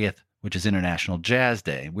April 30th, which is International Jazz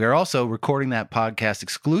Day. We are also recording that podcast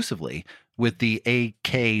exclusively with the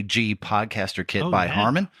AKG Podcaster Kit by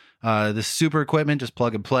Harman. This super equipment, just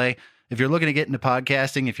plug and play. If you're looking to get into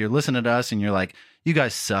podcasting, if you're listening to us and you're like, you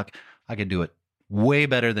guys suck, I can do it way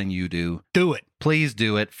better than you do. Do it. Please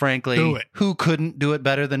do it. Frankly, do it. Who couldn't do it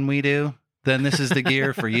better than we do? Then this is the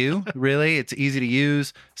gear for you. Really, it's easy to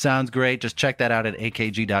use. Sounds great. Just check that out at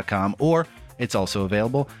akg.com, or it's also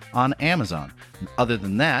available on Amazon. Other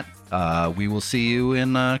than that, we will see you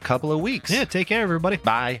in a couple of weeks. Yeah, take care, everybody.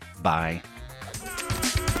 Bye. Bye.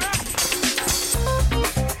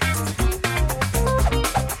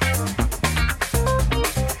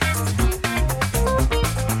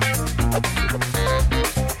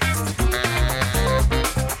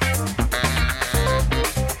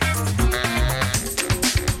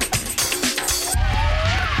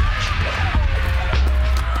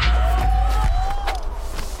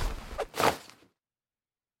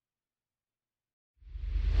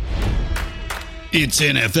 It's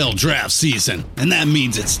NFL draft season, and that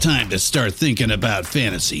means it's time to start thinking about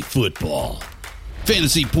fantasy football.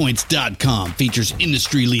 FantasyPoints.com features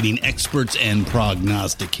industry-leading experts and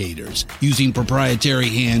prognosticators using proprietary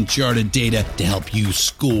hand-charted data to help you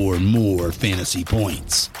score more fantasy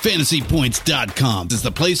points. FantasyPoints.com is the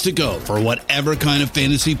place to go for whatever kind of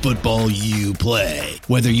fantasy football you play.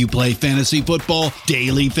 Whether you play fantasy football,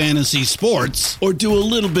 daily fantasy sports, or do a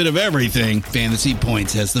little bit of everything, Fantasy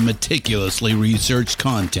Points has the meticulously researched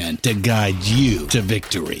content to guide you to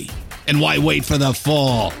victory. And why wait for the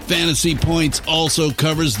fall? Fantasy Points also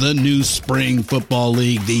covers the new spring football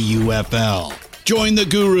league, the UFL. Join the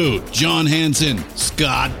guru, John Hansen,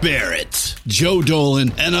 Scott Barrett, Joe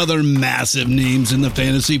Dolan, and other massive names in the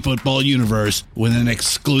fantasy football universe with an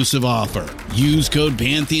exclusive offer. Use code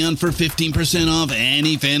Pantheon for 15% off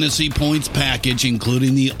any Fantasy Points package,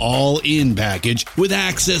 including the all-in package, with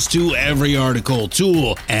access to every article,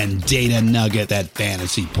 tool, and data nugget that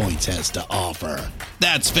Fantasy Points has to offer.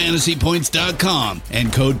 That's FantasyPoints.com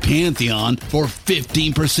and code Pantheon for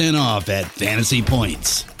 15% off at Fantasy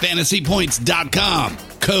Points. FantasyPoints.com,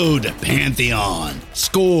 code Pantheon.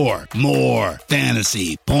 Score more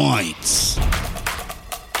fantasy points.